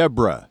talk to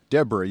Deborah.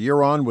 Deborah,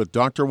 you're on with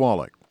Dr.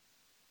 Wallach.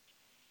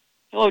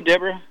 Hello,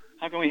 Deborah.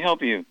 How can we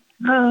help you?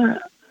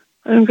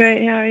 I'm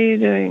great. How are you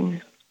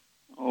doing?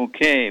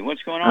 Okay.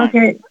 What's going on?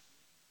 Okay.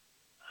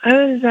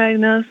 I was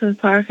diagnosed with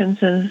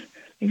Parkinson's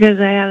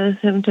because I have the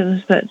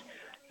symptoms, but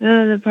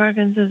none of the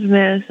Parkinson's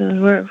medicines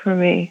work for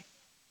me.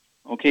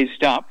 Okay,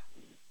 stop.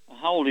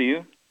 How old are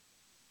you?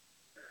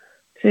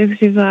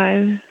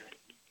 65.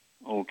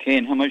 Okay,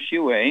 and how much do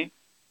you weigh?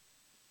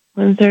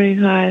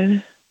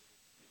 135.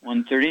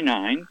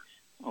 139.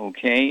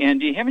 Okay, and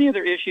do you have any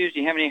other issues?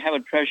 Do you have any high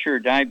blood pressure or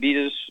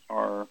diabetes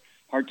or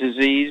heart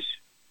disease?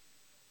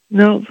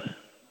 Nope.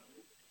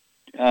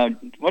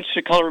 What's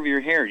the color of your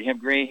hair? Do you have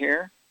gray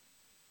hair?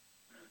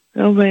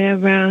 Nope, I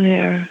have brown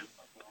hair.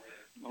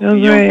 Okay, No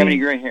you gray. don't have any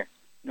gray hair?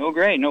 No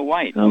gray, no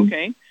white. Nope.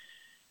 Okay. Do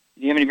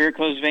you have any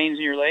varicose veins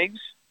in your legs?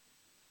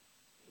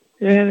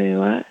 Do you have any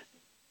what?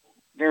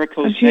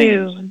 Varicose A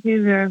few. veins. A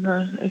few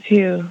varicose. A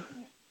few.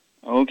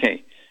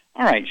 Okay.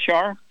 All right,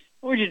 Shar.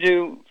 What would you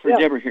do for Yeah.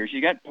 Deborah here?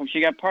 She got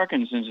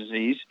Parkinson's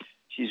disease.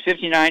 She's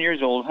 59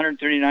 years old,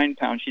 139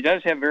 pounds. She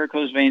does have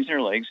varicose veins in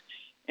her legs,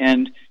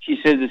 and she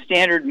said the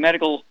standard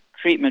medical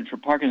treatment for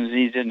Parkinson's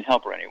disease didn't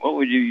help her any. What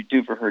would you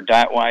do for her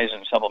diet-wise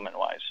and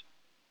supplement-wise?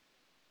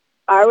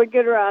 I would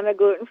get her on a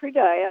gluten-free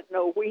diet,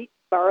 no wheat,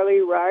 barley,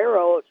 rye, or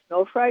oats,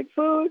 no fried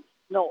foods,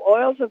 no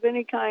oils of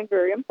any kind,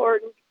 very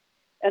important,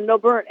 and no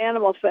burnt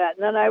animal fat.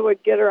 And then I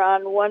would get her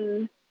on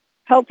one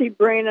Healthy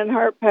Brain and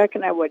Heart Pack,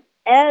 and I would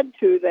add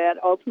to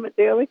that Ultimate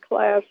Daily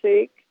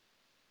Classic,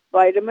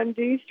 vitamin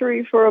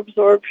D3 for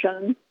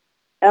absorption,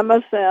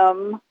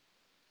 MSM,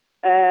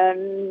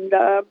 and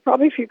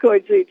probably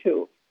Fucoid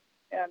Z2.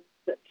 And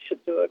that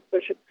should do it.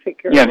 That should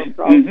take care of the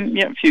problem.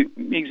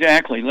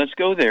 Exactly. Let's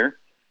go there.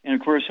 And,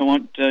 of course, I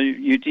want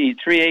you to eat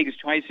 3 eggs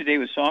twice a day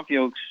with soft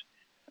yolks,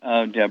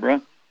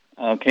 Deborah.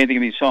 Okay, they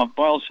can be soft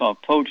boiled,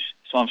 soft poached,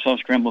 soft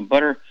scrambled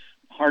butter.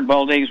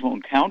 Hard-boiled eggs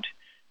won't count.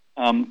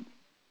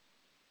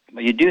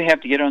 But you do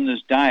have to get on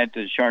this diet,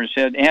 as Char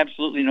said.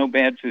 Absolutely no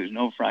bad foods,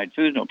 no fried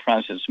foods, no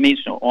processed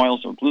meats, no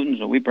oils, no gluten,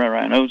 no wheat, bread,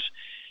 rye, and oats,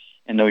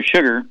 and no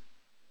sugar.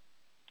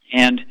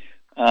 And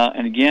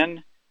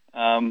again,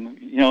 and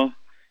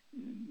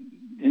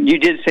you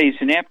did say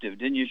synaptive,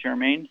 didn't you,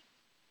 Charmaine?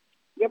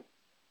 Yep.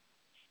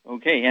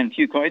 Okay, and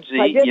fucoid Z.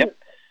 I didn't. Yep.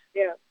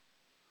 Yeah.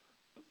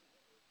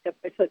 Yep,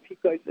 I said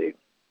fucoid Z.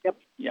 Yep.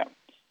 Yeah.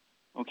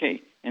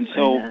 Okay, and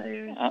so,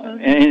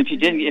 and if you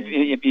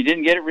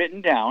didn't get it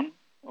written down,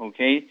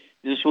 okay,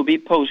 this will be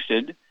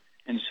posted,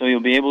 and so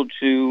you'll be able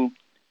to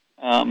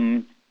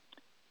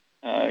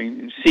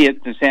see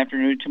it this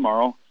afternoon,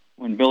 tomorrow,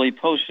 when Billy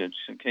posts it.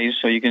 Okay,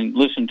 so you can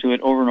listen to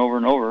it over and over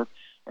and over,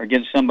 or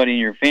get somebody in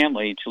your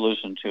family to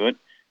listen to it.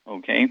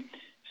 Okay,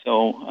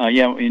 so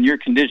in your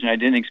condition, I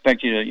didn't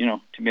expect you to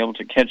be able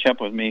to catch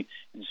up with me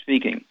in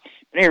speaking.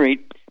 But at any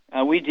rate,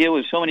 we deal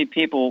with so many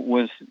people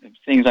with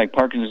things like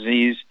Parkinson's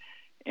disease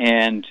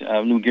and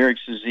Lou Gehrig's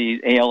disease,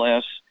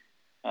 ALS,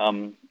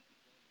 all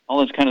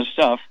this kind of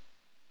stuff,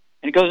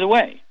 and it goes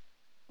away.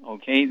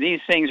 Okay,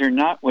 these things are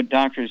not what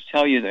doctors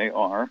tell you they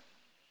are.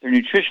 They're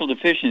nutritional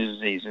deficiency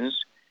diseases,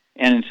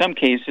 and in some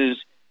cases,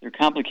 they're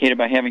complicated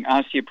by having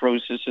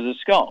osteoporosis of the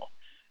skull.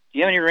 Do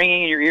you have any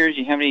ringing in your ears?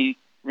 Do you have any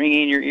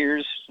ringing in your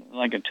ears,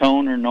 like a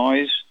tone or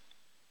noise?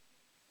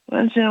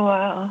 Once in a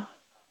while.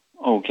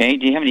 Okay,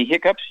 do you have any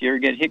hiccups? You ever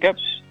get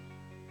hiccups?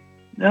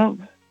 Nope.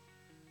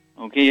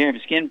 Okay, you have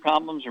skin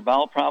problems or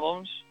bowel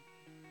problems?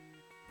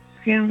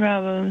 Skin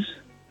problems.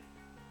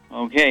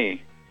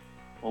 Okay.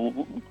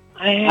 Well,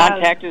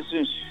 contact us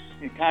as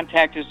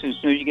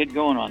soon as you get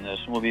going on this,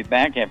 and we'll be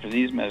back after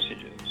these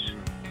messages.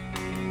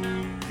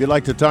 If you'd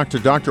like to talk to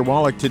Dr.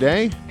 Wallach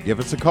today, give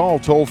us a call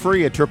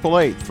toll-free at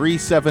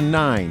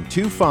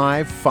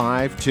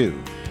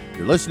 888-379-2552.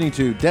 You're listening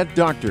to Dead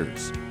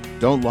Doctors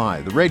Don't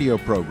Lie, the radio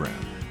program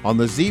on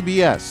the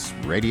ZBS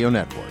Radio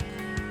Network.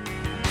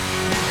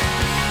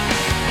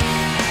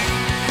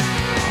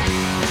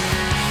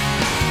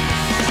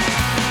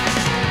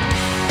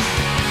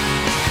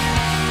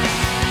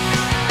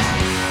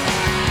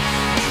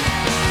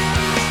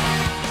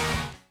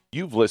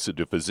 You've listened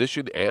to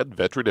physician and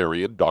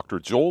veterinarian Dr.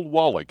 Joel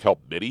Wallach help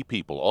many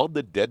people on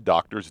the Dead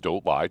Doctors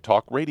Don't Lie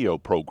talk radio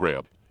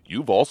program.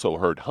 You've also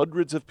heard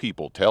hundreds of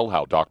people tell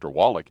how Dr.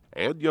 Wallach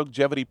and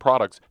Youngevity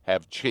products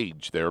have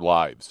changed their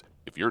lives.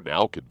 If you're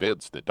now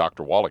convinced that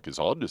Dr. Wallach is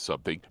onto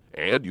something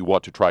and you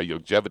want to try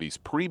Youngevity's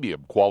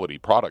premium quality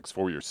products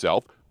for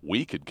yourself,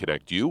 we can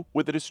connect you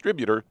with a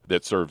distributor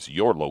that serves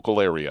your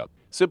local area.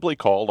 Simply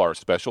call our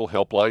special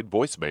helpline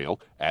voicemail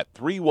at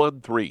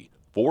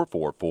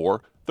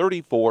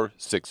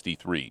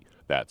 313-444-3463.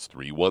 That's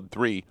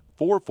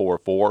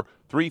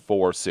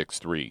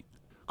 313-444-3463.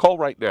 Call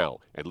right now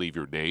and leave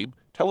your name,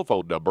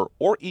 telephone number,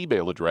 or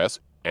email address,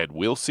 and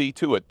we'll see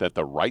to it that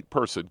the right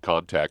person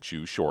contacts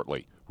you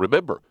shortly.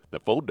 Remember, the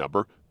phone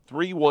number,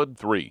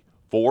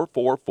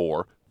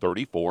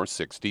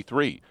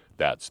 313-444-3463.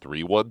 That's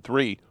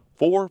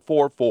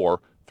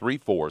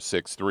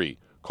 313-444-3463.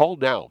 Call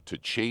now to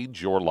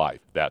change your life.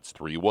 That's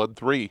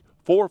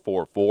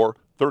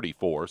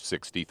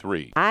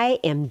 313-444-3463. I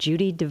am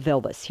Judy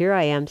DeVilbus. Here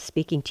I am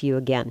speaking to you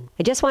again.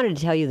 I just wanted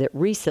to tell you that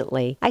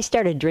recently I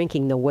started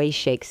drinking the Whey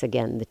Shakes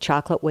again, the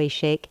chocolate Whey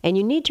Shake. And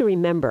you need to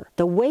remember,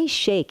 the Whey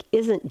Shake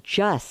isn't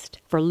just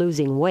for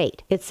losing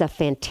weight. It's a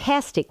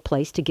fantastic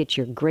place to get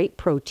your great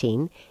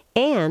protein.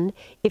 And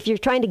if you're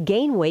trying to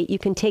gain weight, you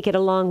can take it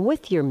along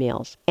with your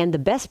meals. And the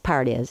best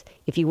part is,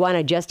 if you want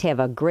to just have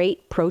a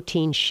great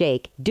protein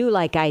shake, do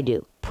like I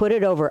do. Put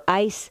it over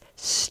ice,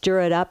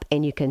 stir it up,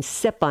 and you can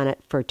sip on it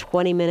for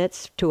 20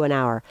 minutes to an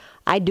hour.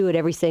 I do it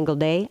every single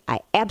day. I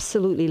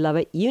absolutely love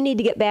it. You need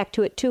to get back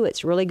to it too.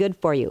 It's really good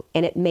for you.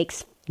 And it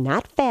makes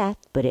not fat,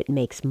 but it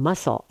makes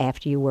muscle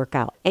after you work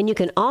out. And you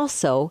can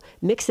also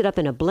mix it up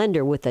in a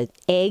blender with an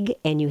egg,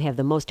 and you have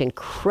the most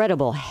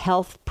incredible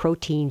health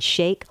protein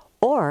shake.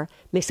 Or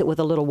mix it with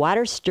a little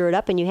water, stir it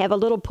up, and you have a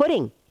little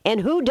pudding.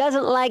 And who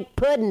doesn't like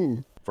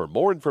pudding? For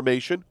more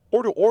information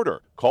or to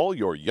order, call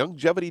your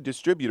Youngevity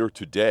distributor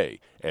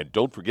today. And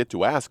don't forget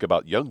to ask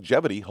about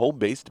Youngevity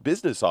home-based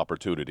business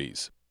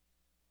opportunities.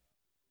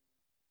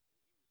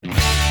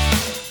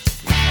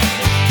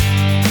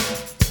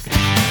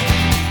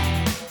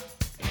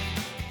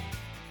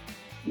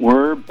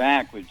 We're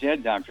back with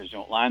Dead Doctors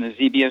Don't Lie on the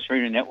ZBS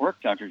Radio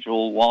Network. Dr.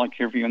 Joel Wallach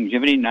here for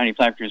Youngevity,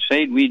 95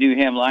 Crusade. We do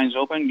have lines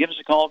open. Give us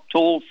a call,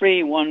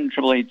 toll-free,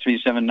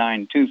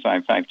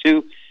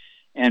 1-888-379-2552.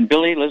 And,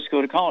 Billy, let's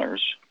go to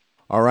callers.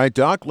 All right,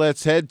 Doc,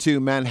 let's head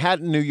to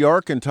Manhattan, New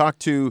York, and talk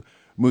to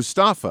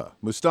Mustafa.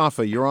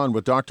 Mustafa, you're on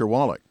with Dr.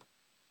 Wallach.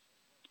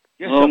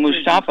 Yes, hello,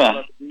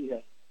 Mustafa.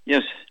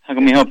 Yes, how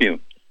can we help you?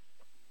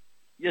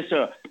 Yes,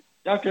 sir.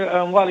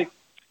 Dr. Wallach,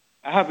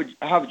 I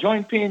have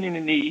joint pain in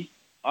the knee,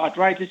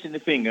 arthritis in the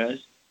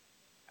fingers.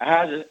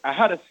 I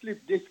had a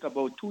slip disc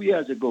about 2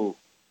 years ago.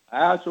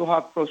 I also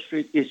have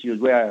prostate issues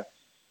where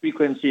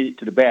frequency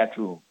to the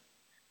bathroom.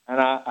 And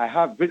I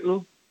have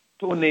brittle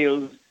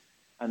toenails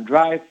and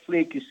dry,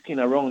 flaky skin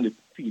around the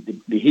feet,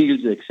 the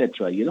heels,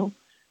 etc.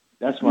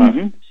 That's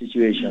my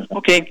situation.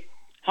 Okay.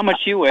 How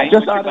much you weigh?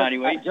 What's your body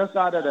weight? I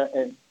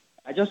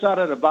just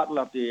ordered a bottle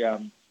of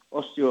the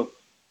Osteo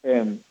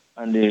and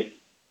the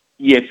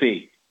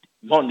EFA.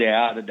 Monday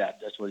I ordered that.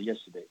 That's what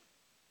yesterday.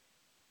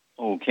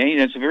 Okay,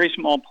 that's a very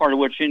small part of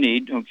what you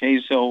need. Okay,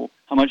 so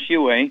how much do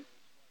you weigh?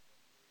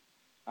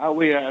 I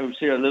would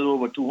say a little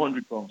over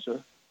 200 pounds,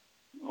 sir.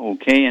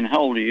 Okay, and how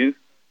old are you?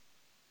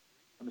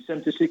 I'm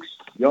 76,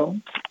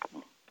 young.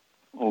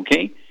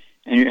 Okay,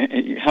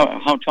 and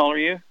how tall are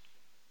you?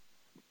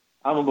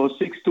 I'm about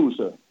 6'2",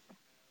 sir.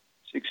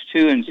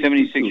 6'2" and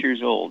 76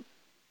 years old.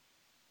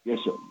 Yes,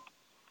 sir.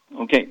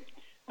 Okay.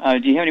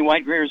 Do you have any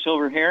white, gray, or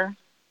silver hair?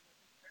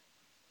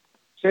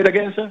 Say it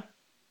again, sir.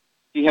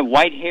 Do you have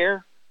white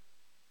hair?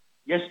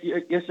 Yes,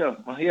 sir.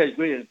 My hair is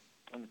gray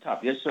on the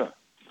top. Yes, sir.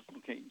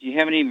 Okay. Do you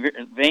have any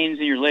veins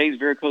in your legs,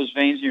 varicose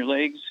veins in your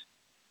legs?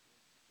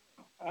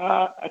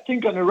 I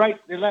think on the right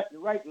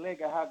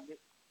leg I have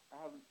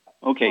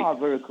okay.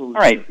 Varicose. All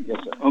right. Yes,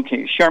 sir.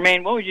 Okay.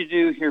 Charmaine, what would you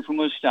do here for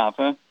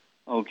Mustafa?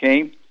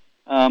 Okay.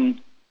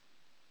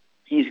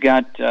 He's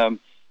got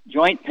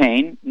joint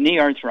pain, knee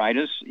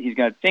arthritis. He's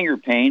got finger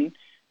pain.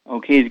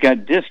 Okay. He's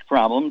got disc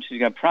problems. He's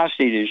got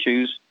prostate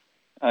issues.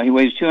 He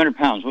weighs 200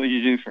 pounds. What would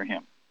you do for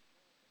him?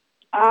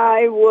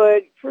 I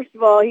would, first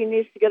of all, he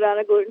needs to get on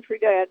a gluten-free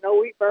diet. No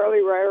wheat,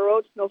 barley, rye, or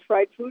oats, no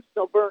fried foods,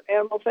 no burnt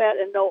animal fat,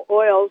 and no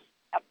oils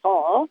at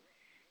all.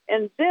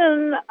 And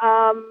then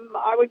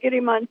I would get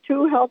him on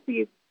 2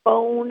 healthy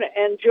bone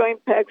and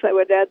joint packs. I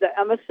would add the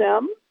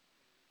MSM.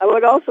 I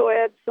would also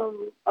add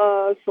some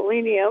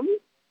selenium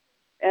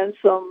and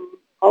some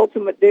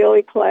Ultimate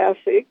Daily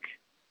Classic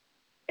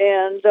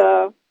and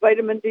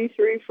vitamin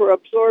D3 for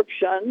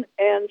absorption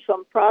and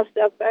some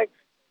ProstFX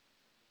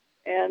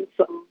and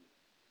some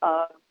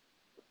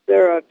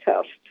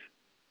Zeratest.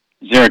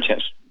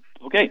 Zeratest.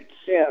 Okay.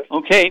 Yes.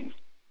 Okay.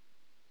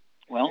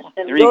 Well,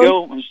 And there you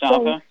go,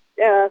 Mustafa.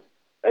 Yeah,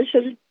 that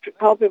should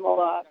help him a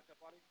lot.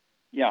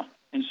 Yeah.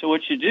 And so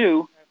what you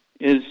do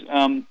is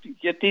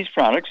get these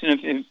products, and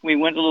if we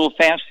went a little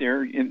fast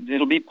there,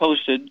 it'll be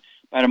posted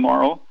by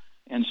tomorrow,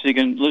 and so you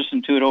can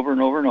listen to it over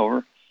and over and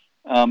over.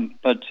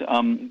 But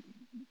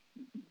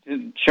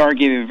Char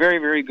gave you a very,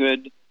 very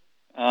good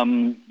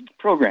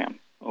program,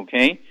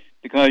 okay?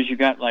 Because you've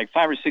got like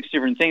 5 or 6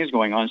 different things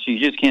going on, so you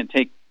just can't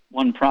take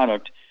one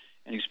product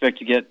and expect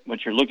to get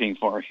what you're looking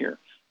for here.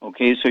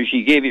 Okay, so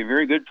she gave you a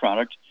very good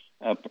product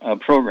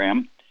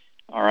program,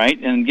 all right?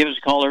 And give us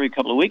a call every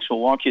couple of weeks. We'll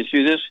walk you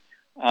through this.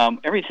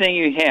 Everything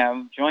you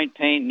have, joint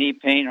pain, knee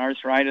pain,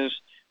 arthritis,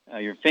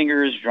 your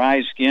fingers,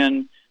 dry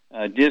skin,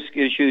 disc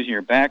issues in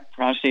your back,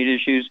 prostate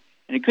issues,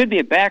 and it could be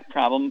a back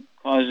problem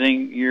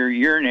causing your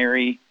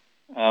urinary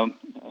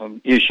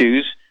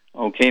issues,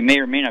 okay? May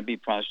or may not be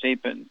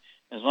prostate, but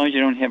as long as you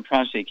don't have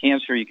prostate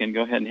cancer, you can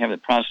go ahead and have the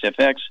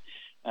ProstFX,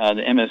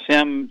 the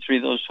MSM, 3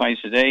 of those twice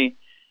a day,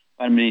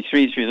 vitamin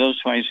D3, 3 of those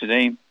twice a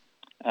day,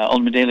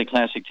 Ultimate Daily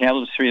Classic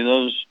tablets, 3 of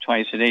those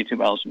twice a day, 2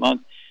 bottles a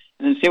month.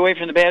 And then stay away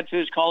from the bad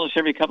foods. Call us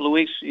every couple of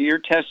weeks. Your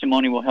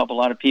testimony will help a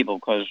lot of people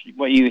because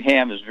what you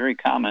have is very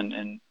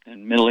common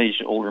in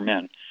middle-aged older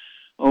men.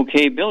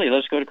 Okay, Billy,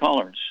 let's go to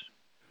callers.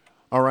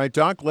 All right,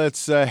 Doc,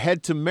 let's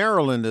head to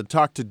Maryland and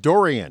talk to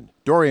Dorian.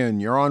 Dorian,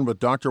 you're on with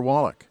Dr.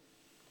 Wallach.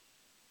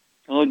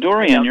 Hello,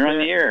 Dorian. You're on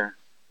the air.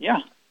 Yeah.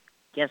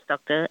 Yes,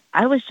 doctor.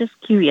 I was just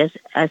curious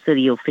as to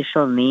the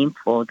official name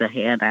for the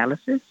hair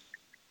analysis,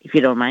 if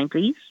you don't mind,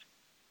 please.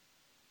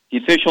 The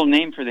official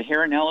name for the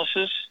hair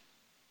analysis?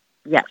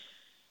 Yes.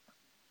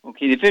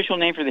 Okay, the official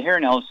name for the hair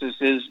analysis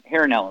is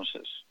hair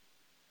analysis.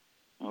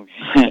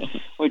 Okay.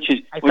 What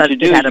you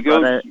do is you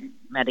go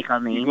medical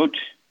name.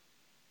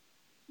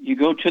 You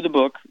go to the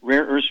book,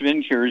 Rare Earths of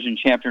Cures, in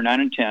chapter 9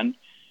 and 10.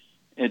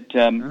 It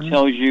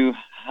tells you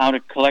how to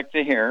collect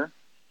the hair,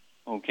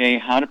 okay,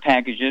 how to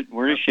package it,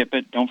 where to ship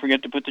it. Don't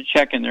forget to put the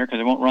check in there because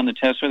I won't run the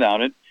test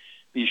without it.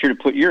 Be sure to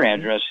put your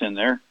address in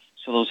there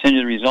so they'll send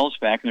you the results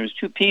back. And there's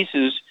 2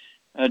 pieces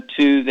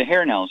to the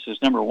hair analysis.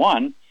 Number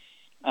 1,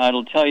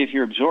 it'll tell you if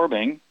you're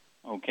absorbing,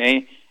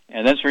 okay,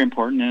 and that's very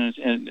important.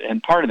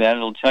 And part of that,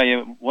 it'll tell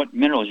you what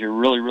minerals you're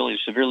really, really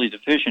severely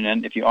deficient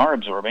in if you are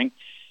absorbing.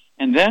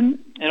 And then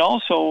it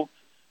also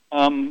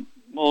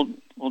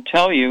will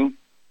tell you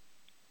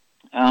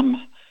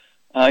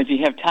if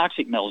you have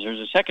toxic metals. There's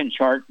a second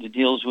chart that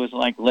deals with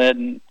like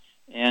lead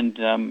and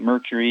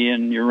mercury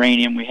and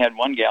uranium. We had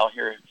one gal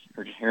here,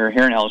 her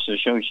hair analysis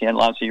showed she had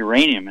lots of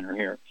uranium in her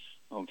hair.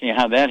 Okay,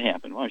 how'd that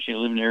happen? Well, she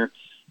lived near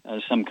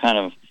some kind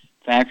of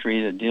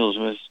factory that deals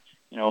with,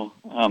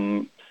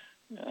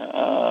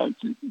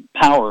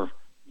 power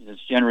that's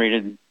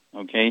generated,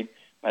 okay,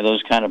 by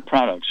those kind of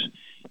products.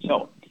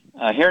 So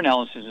hair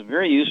analysis is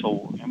very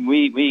useful, and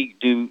we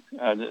do,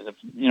 the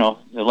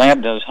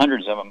lab does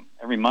hundreds of them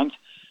every month.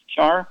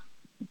 Char?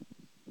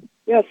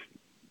 Yes.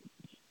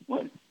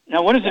 What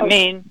does it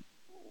mean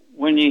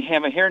when you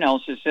have a hair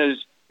analysis that says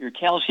your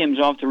calcium's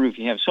off the roof.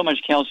 You have so much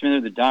calcium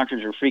in there, the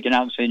doctors are freaking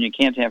out and saying you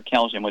can't have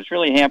calcium. What's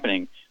really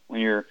happening when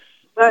your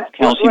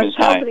calcium is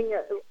high?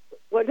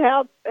 What's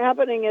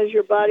happening is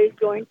your body's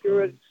going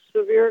through a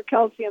severe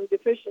calcium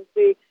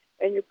deficiency,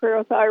 and your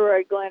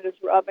parathyroid gland is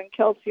robbing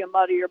calcium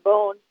out of your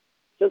bones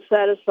to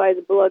satisfy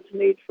the blood's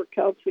need for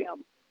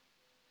calcium.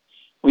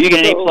 Well, you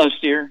get an A+,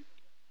 dear.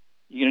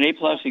 You get an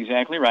A+,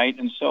 exactly right.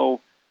 And so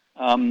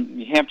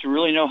you have to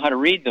really know how to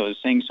read those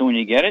things. So when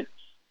you get it,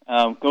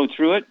 go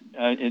through it.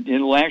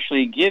 It'll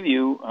actually give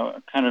you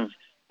kind of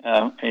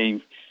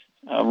a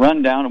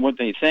rundown of what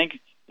they think.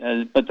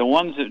 But the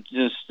ones that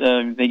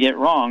just they get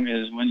wrong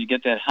is when you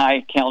get that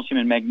high calcium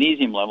and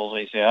magnesium levels,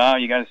 they say,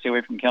 you got to stay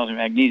away from calcium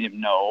and magnesium.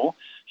 No,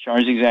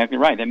 Char's exactly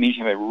right. That means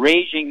you have a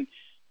raging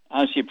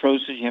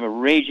osteoporosis, you have a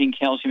raging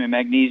calcium and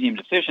magnesium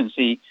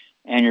deficiency,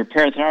 and your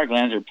parathyroid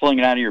glands are pulling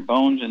it out of your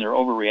bones, and they're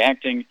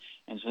overreacting,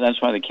 and so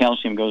that's why the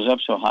calcium goes up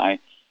so high.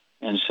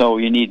 And so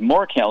you need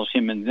more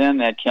calcium, and then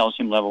that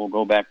calcium level will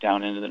go back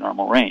down into the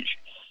normal range.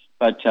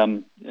 But,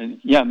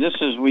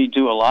 we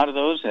do a lot of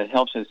those. It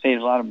helps. It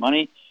saves a lot of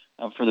money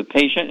for the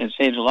patient. It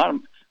saves a lot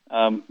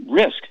of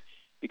risk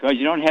because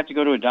you don't have to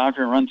go to a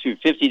doctor and run through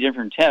 50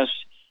 different tests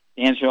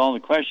to answer all the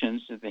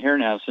questions that the hair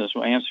analysis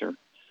will answer.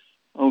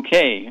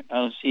 Okay,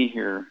 let's see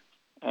here.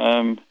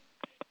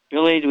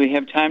 Billy, do we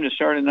have time to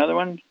start another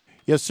one?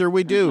 Yes, sir,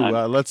 we do.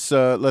 Let's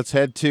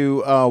head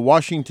to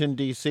Washington,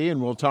 D.C.,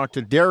 and we'll talk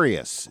to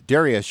Darius.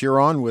 Darius, you're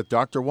on with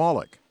Dr.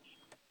 Wallach.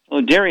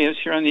 Hello, Darius.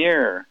 You're on the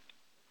air.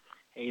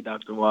 Hey,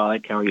 Dr.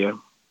 Wallach. How are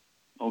you?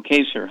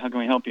 Okay, sir. How can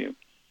we help you?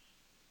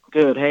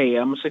 Good. Hey,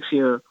 I'm a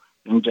 6-year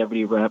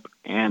longevity rep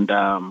and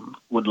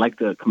would like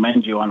to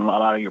commend you on a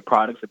lot of your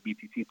products, the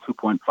BTT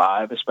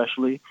 2.5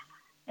 especially.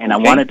 And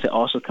okay. I wanted to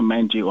also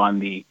commend you on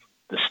the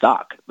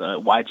stock,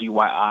 the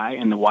YGYI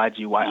and the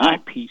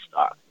YGYIP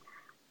stock.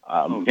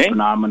 Okay.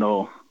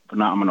 Phenomenal.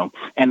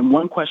 And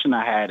one question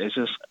I had is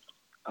just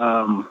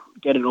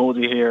getting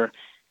older here,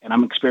 and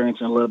I'm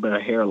experiencing a little bit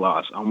of hair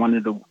loss. I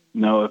wanted to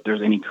know if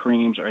there's any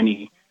creams or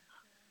any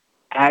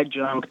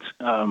adjunct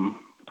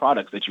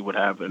products that you would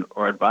have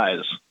or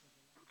advise.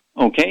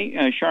 Okay.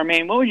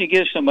 Charmaine, what would you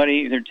give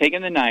somebody, they're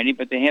taking the 90,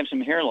 but they have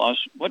some hair loss.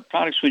 What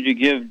products would you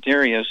give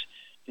Darius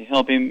to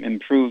help him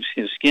improve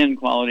his skin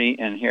quality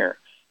and hair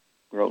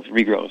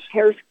regrowth?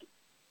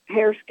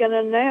 Hair, skin,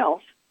 and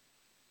nails.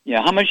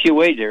 Yeah, how much do you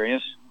weigh,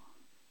 Darius?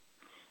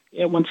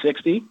 Yeah,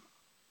 160.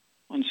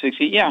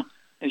 160, yeah.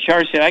 As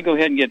Char said, I go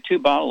ahead and get 2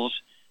 bottles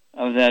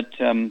of that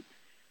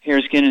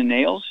hair, skin, and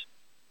nails,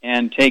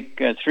 and take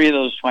 3 of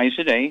those twice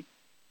a day.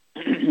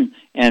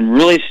 And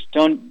really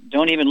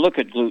don't even look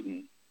at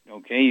gluten.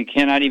 Okay, you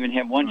cannot even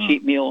have one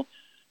cheat meal.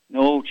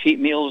 No cheat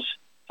meals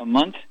a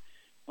month.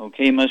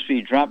 Okay, it must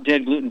be drop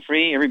dead gluten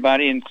free.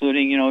 Everybody,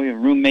 including your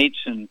roommates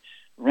and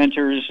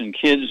renters and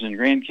kids and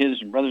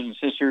grandkids and brothers and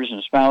sisters and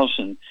a spouse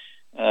and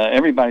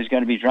everybody's got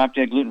to be drop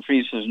dead gluten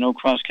free so there's no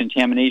cross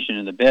contamination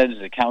in the beds,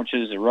 the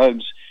couches, the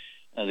rugs,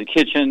 the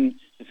kitchen,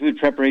 the food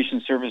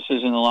preparation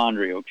services, and the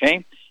laundry.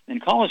 Okay,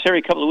 and call us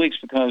every couple of weeks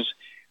because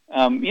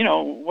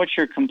what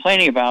you're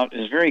complaining about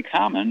is very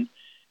common,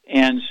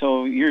 and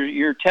so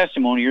your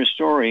testimony, your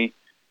story,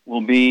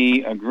 will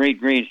be a great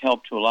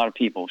help to a lot of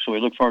people. So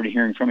we look forward to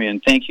hearing from you,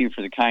 and thank you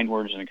for the kind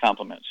words and the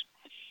compliments.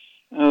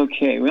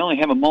 Okay, we only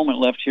have a moment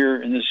left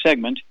here in this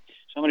segment,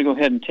 so I'm going to go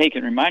ahead and take it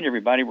and remind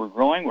everybody we're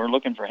growing, we're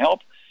looking for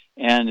help,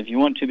 and if you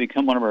want to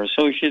become one of our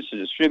associates, a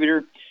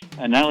distributor,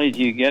 not only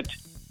do you get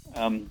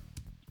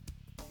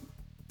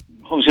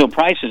wholesale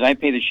prices, I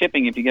pay the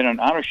shipping if you get on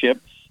auto ship.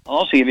 I'll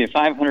also give you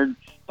 $500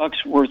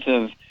 worth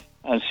of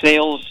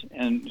sales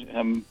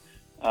and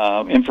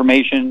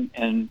information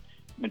and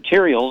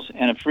materials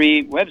and a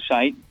free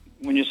website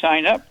when you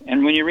sign up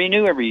and when you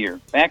renew every year.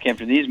 Back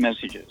after these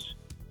messages.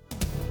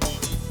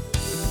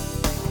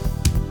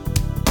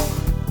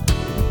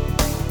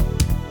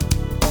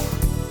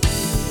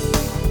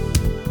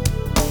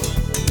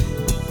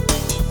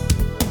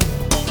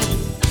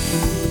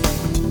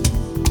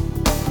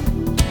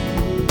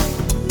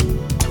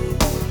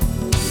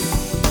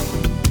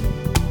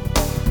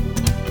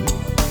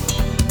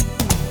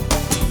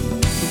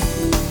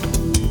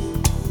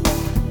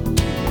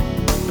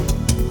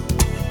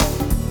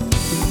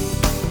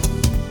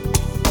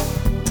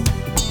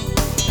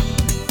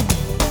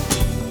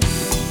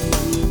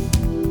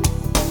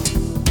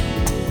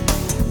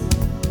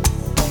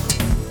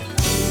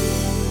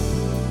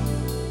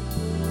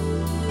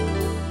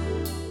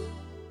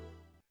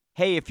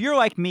 Hey, if you're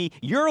like me,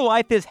 your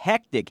life is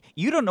hectic.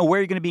 You don't know where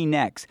you're going to be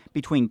next.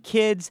 Between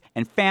kids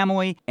and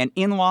family and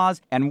in-laws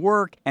and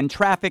work and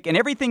traffic and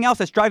everything else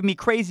that's driving me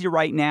crazy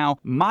right now,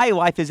 my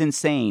life is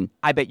insane.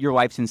 I bet your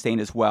life's insane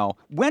as well.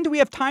 When do we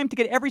have time to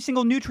get every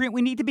single nutrient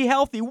we need to be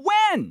healthy?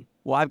 When?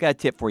 Well, I've got a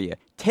tip for you.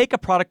 Take a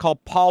product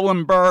called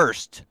Pollen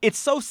Burst. It's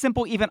so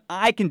simple, even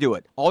I can do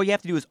it. All you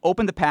have to do is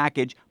open the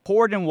package,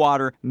 pour it in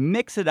water,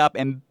 mix it up,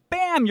 and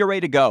bam, you're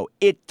ready to go.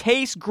 It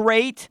tastes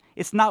great.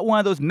 It's not one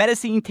of those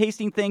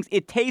medicine-tasting things.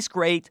 It tastes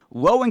great,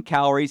 low in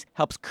calories,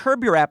 helps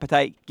curb your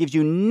appetite, gives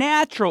you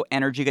natural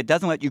energy that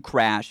doesn't let you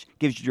crash,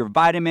 gives you your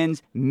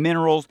vitamins,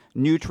 minerals,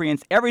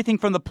 nutrients, everything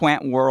from the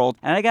plant world.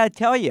 And I got to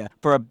tell you,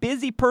 for a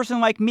busy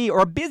person like me or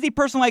a busy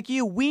person like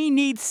you, we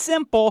need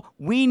simple,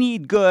 we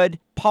need good.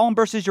 Pollen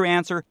Burst is your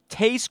answer.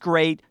 Tastes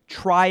great.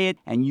 Try it,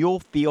 and you'll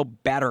feel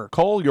better.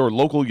 Call your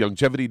local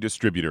Youngevity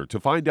distributor to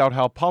find out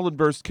how Pollen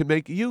Burst can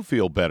make you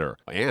feel better.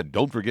 And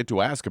don't forget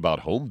to ask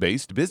about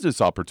home-based business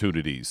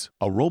opportunities.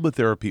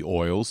 Aromatherapy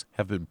oils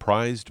have been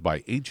prized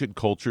by ancient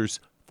cultures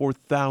for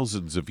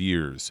thousands of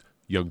years.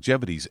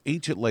 Youngevity's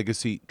ancient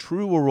legacy,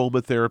 True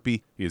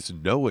Aromatherapy, is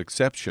no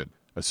exception.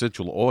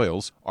 Essential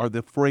oils are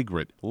the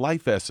fragrant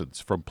life essence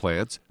from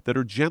plants that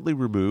are gently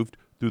removed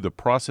through the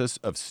process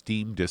of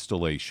steam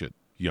distillation.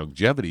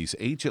 Youngevity's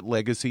ancient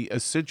legacy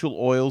essential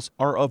oils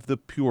are of the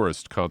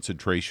purest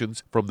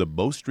concentrations from the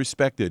most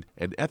respected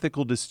and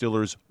ethical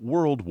distillers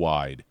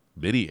worldwide.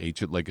 Many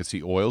ancient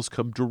legacy oils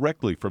come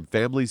directly from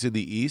families in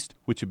the East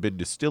which have been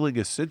distilling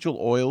essential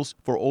oils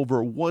for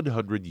over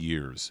 100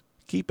 years.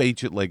 Keep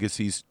Ancient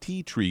Legacy's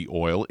tea tree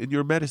oil in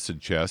your medicine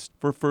chest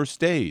for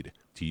first aid.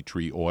 Tea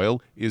tree oil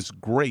is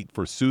great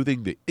for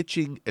soothing the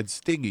itching and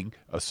stinging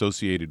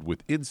associated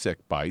with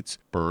insect bites,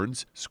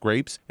 burns,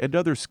 scrapes, and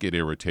other skin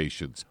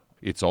irritations.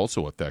 It's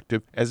also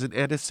effective as an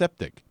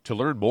antiseptic. To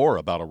learn more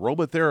about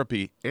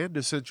aromatherapy and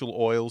essential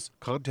oils,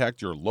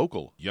 contact your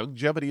local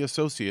Youngevity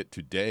associate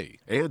today.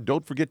 And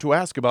don't forget to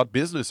ask about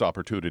business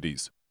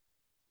opportunities.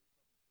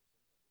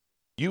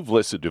 You've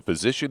listened to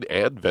physician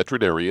and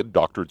veterinarian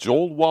Dr.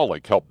 Joel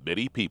Wallach help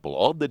many people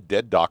on the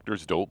Dead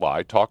Doctors Don't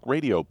Lie talk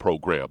radio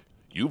program.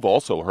 You've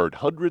also heard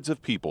hundreds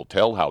of people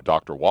tell how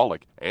Dr.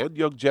 Wallach and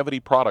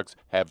Youngevity products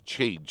have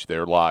changed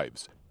their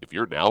lives. If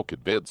you're now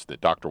convinced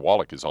that Dr.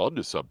 Wallach is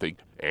onto something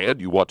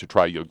and you want to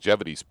try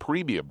Youngevity's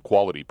premium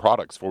quality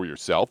products for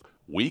yourself,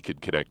 we can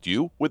connect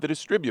you with a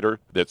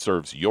distributor that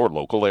serves your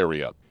local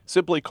area.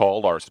 Simply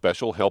call our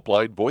special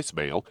helpline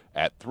voicemail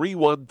at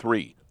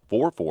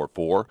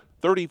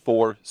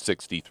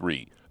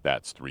 313-444-3463.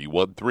 That's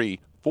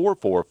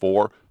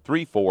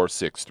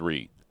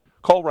 313-444-3463.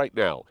 Call right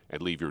now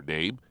and leave your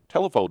name,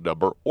 telephone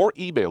number, or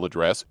email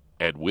address,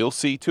 and we'll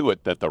see to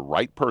it that the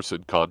right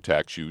person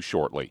contacts you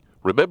shortly.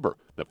 Remember,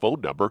 the phone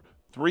number,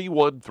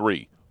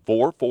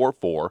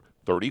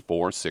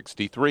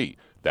 313-444-3463.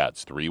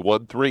 That's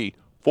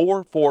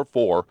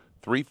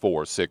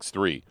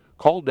 313-444-3463.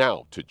 Call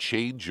now to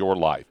change your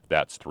life.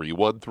 That's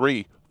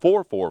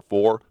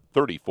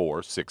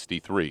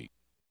 313-444-3463.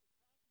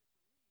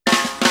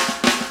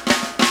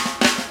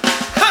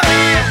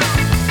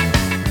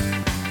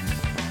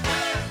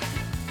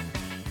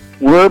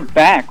 We're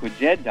back with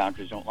Dead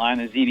Doctors Don't Lie on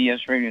the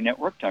ZBS Radio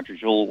Network. Dr.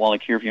 Joel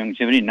Wallach here for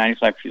Youngevity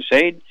 95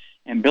 Crusade.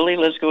 And Billy,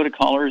 let's go to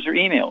callers or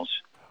emails.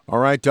 All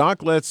right,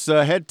 Doc, let's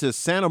head to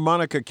Santa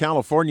Monica,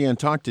 California, and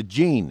talk to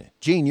Gene.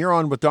 Gene, you're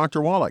on with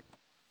Dr. Wallach.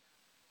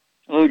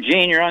 Hello,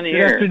 Gene, you're on the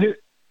air.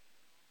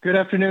 Good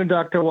afternoon,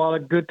 Dr.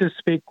 Wallach. Good to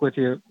speak with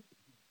you.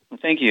 Well,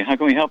 thank you. How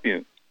can we help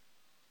you?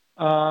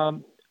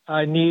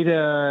 I need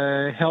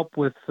help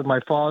with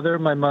my father,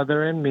 my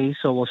mother, and me,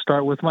 so we'll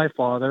start with my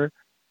father.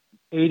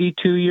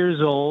 82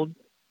 years old,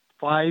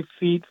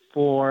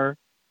 5'4",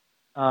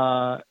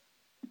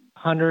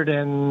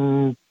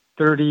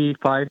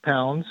 135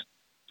 pounds.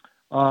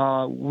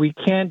 We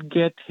can't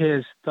get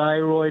his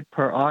thyroid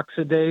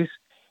peroxidase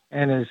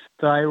and his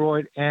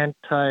thyroid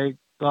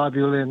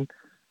antiglobulin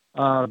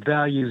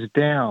values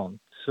down.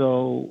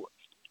 So,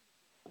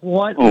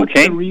 what's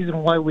the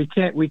reason why we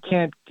can't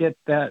get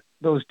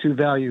those two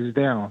values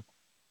down?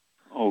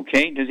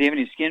 Okay. Does he have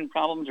any skin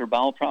problems or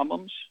bowel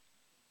problems?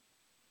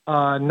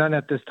 None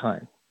at this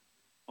time.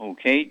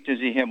 Okay. Does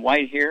he have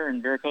white hair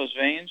and varicose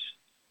veins?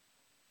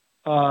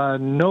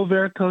 No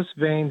varicose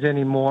veins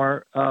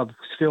anymore.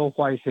 Still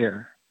white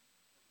hair.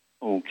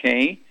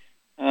 Okay.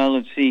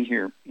 Let's see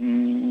here.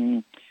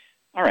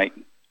 All right.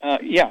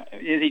 Yeah.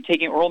 Is he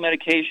taking oral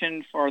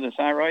medication for the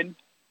thyroid?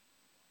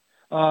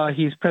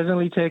 He's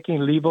presently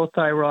taking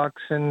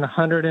levothyroxine,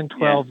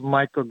 112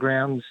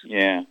 micrograms.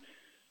 Yeah.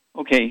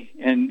 Okay.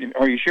 And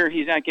are you sure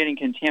he's not getting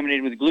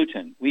contaminated with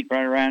gluten, wheat,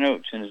 brown, rye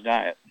oats in his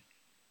diet?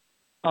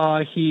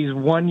 He's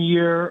 1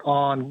 year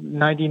on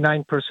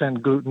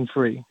 99%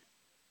 gluten-free.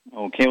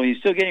 Okay, well, he's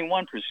still getting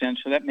 1%,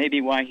 so that may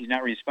be why he's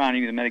not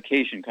responding to the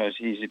medication, because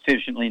he's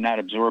efficiently not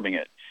absorbing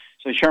it.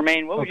 So,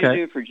 Charmaine, what would you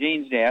do for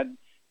Gene's dad?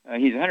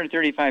 He's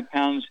 135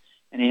 pounds,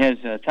 and he has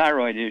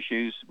thyroid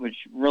issues,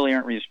 which really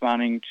aren't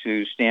responding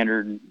to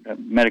standard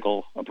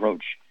medical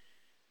approach.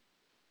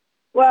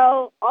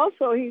 Well,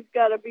 also, he's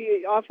got to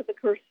be off of the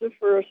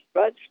cruciferous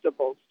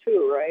vegetables,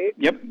 too, right?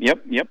 Yep.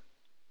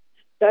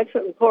 That's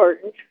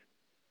important.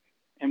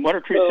 And what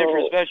are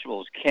cruciferous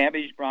vegetables?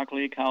 Cabbage,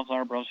 broccoli,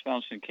 cauliflower, Brussels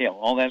sprouts, and kale.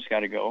 All that's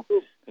got to go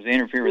because they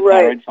interfere with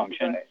thyroid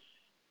function. Right.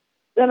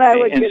 Then I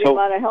would get him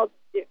on a health.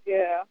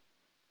 Yeah.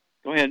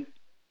 Go ahead.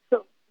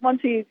 So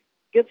once he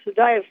gets the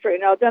diet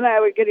straightened out, then I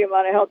would get him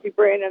on a healthy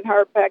brain and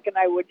heart pack, and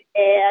I would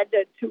add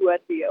to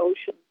it the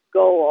Ocean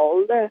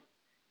Gold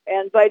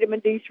and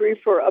vitamin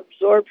D3 for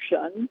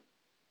absorption.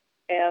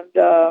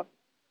 and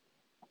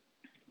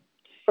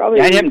probably...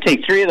 I'd have them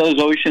take 3 of those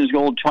Oceans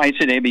Gold twice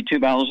a day, be 2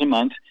 bottles a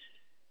month,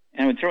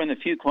 and I would throw in the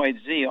Fucoid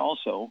Z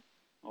also.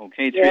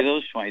 Okay, 3 of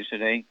those twice a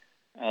day.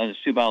 That's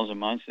 2 bottles a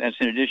month. That's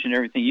in addition to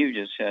everything you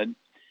just said.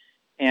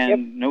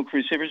 And no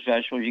cruciferous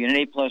vegetables. You get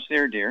an A+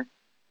 there, dear.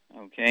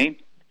 Okay?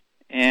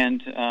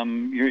 And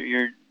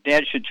your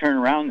dad should turn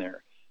around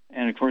there.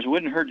 And, of course, it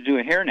wouldn't hurt to do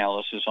a hair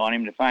analysis on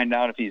him to find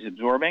out if he's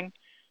absorbing.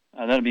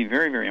 That would be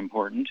very, very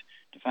important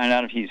to find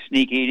out if he's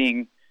sneak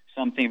eating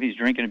something, if he's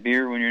drinking a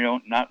beer when you're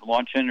not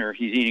watching, or if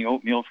he's eating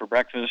oatmeal for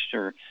breakfast,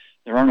 or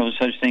there are no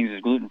such things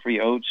as gluten-free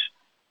oats.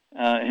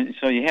 And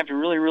so you have to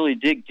really, really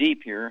dig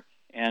deep here.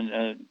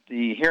 And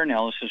the hair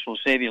analysis will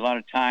save you a lot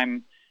of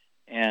time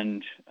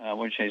and,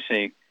 what should I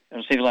say,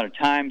 it'll save you a lot of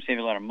time, save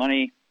you a lot of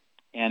money,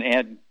 and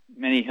add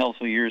many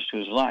healthful years to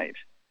his life.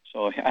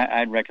 So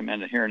I'd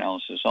recommend a hair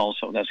analysis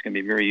also. That's going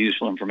to be very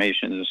useful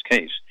information in this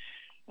case.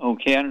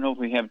 Okay, I don't know if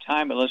we have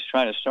time, but let's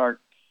try to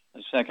start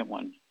the second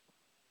one.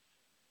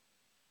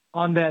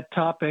 On that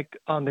topic,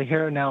 on the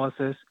hair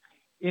analysis,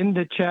 in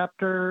the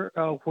chapter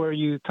where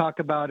you talk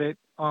about it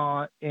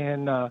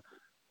in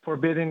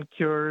Forbidden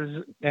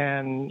Cures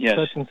and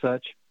such and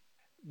such,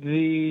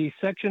 the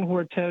section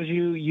where it tells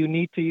you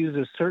need to use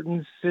a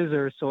certain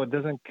scissor so it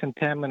doesn't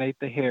contaminate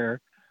the hair,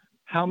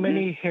 how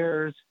many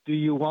hairs do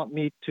you want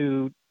me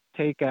to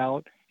take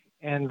out,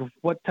 and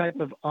what type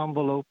of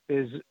envelope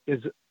is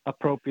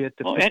appropriate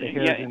to put the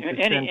hairs into?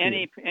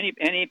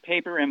 Any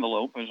paper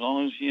envelope, as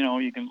long as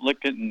you can lick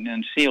it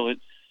and seal it.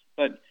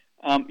 But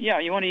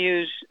you want to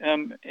use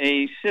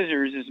a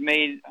scissors is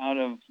made out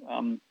of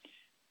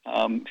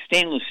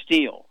stainless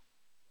steel.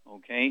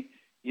 Okay,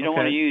 you don't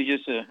want to use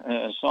just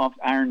a soft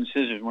iron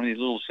scissors, one of these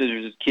little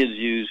scissors that kids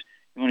use.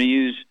 You want to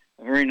use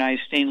a very nice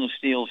stainless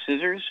steel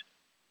scissors.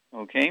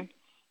 Okay,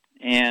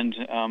 and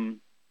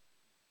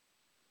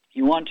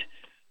you want,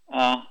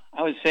 I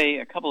would say,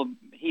 a couple of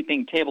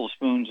heaping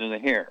tablespoons of the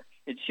hair.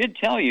 It should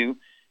tell you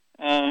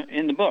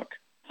in the book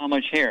how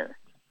much hair.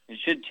 It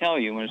should tell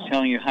you when it's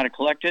telling you how to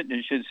collect it.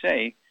 It should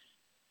say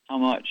how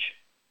much.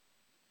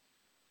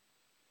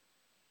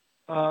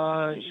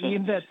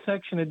 In that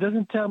section, it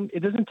doesn't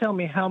tell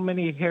me how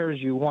many hairs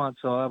you want.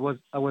 So I was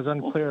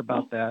unclear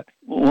about that.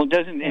 Well, it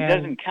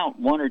doesn't count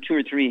 1 or 2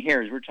 or 3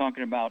 hairs. We're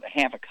talking about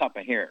half a cup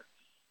of hair.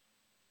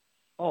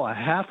 Oh, a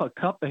half a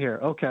cup of hair.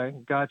 Okay,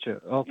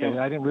 gotcha. Okay,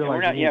 I didn't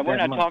realize. We're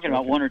not talking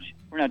about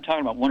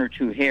 1 or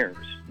 2 hairs.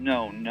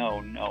 No.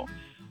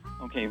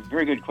 Okay,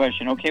 very good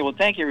question. Okay, well,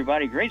 thank you,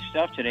 everybody. Great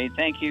stuff today.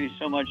 Thank you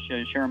so much,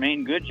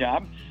 Charmaine. Good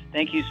job.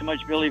 Thank you so much,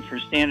 Billy, for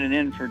standing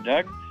in for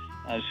Doug.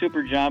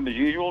 Super job as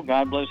usual.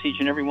 God bless each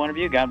and every one of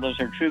you. God bless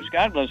our troops.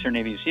 God bless our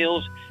Navy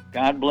SEALs.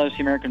 God bless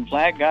the American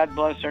flag. God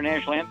bless our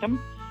national anthem.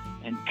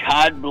 And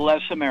God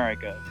bless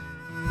America.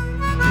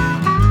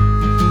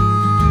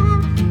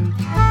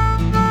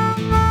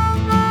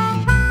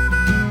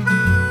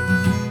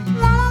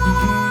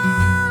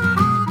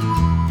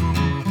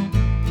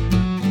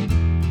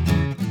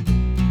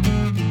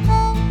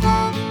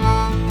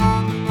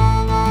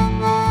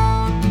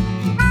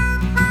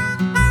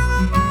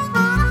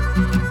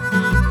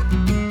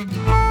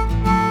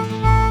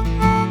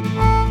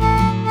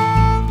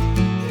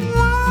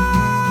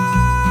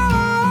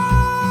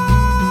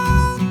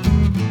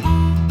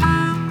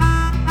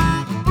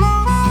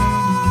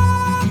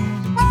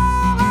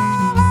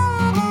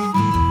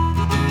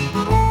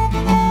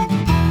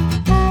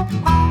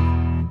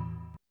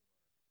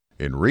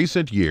 In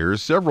recent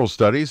years, several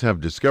studies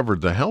have discovered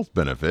the health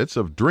benefits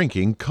of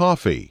drinking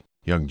coffee.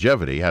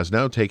 Youngevity has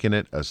now taken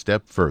it a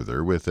step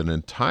further with an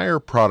entire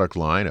product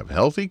line of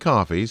healthy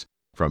coffees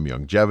from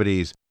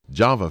Youngevity's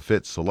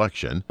JavaFit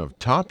selection of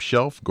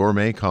top-shelf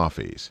gourmet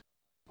coffees.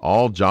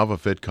 All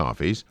JavaFit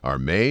coffees are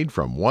made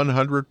from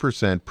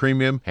 100%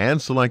 premium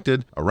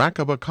hand-selected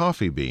Arabica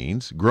coffee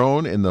beans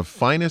grown in the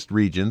finest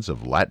regions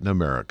of Latin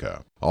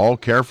America, all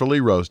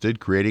carefully roasted,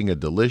 creating a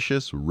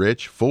delicious,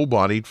 rich,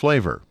 full-bodied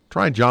flavor.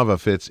 Try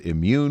JavaFit's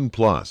Immune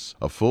Plus,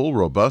 a full,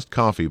 robust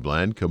coffee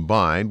blend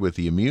combined with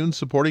the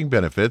immune-supporting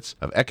benefits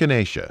of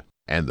echinacea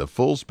and the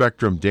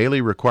full-spectrum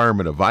daily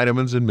requirement of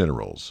vitamins and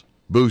minerals.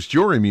 Boost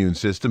your immune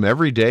system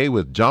every day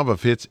with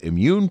JavaFit's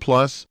Immune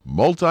Plus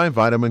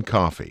multivitamin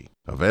coffee.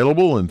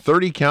 Available in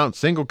 30-count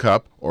single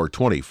cup or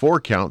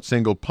 24-count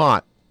single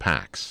pot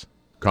packs.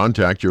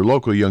 Contact your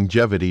local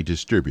Youngevity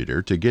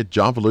distributor to get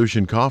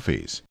Javalution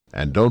coffees.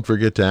 And don't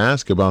forget to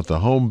ask about the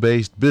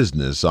home-based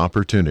business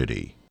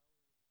opportunity.